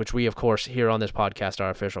ratings, which we of course here on this podcast, our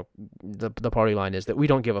official the party line is that we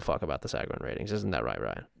don't give a fuck about the Sagarin ratings. Isn't that right,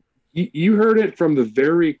 Ryan? You heard it from the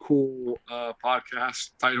very cool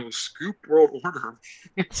podcast titled Scoop World Order.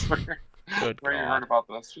 Where you heard about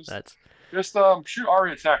this. Just shoot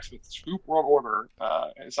Ari a text with Scoop World Order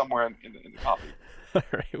somewhere in the copy. All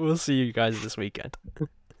right, we'll see you guys this weekend.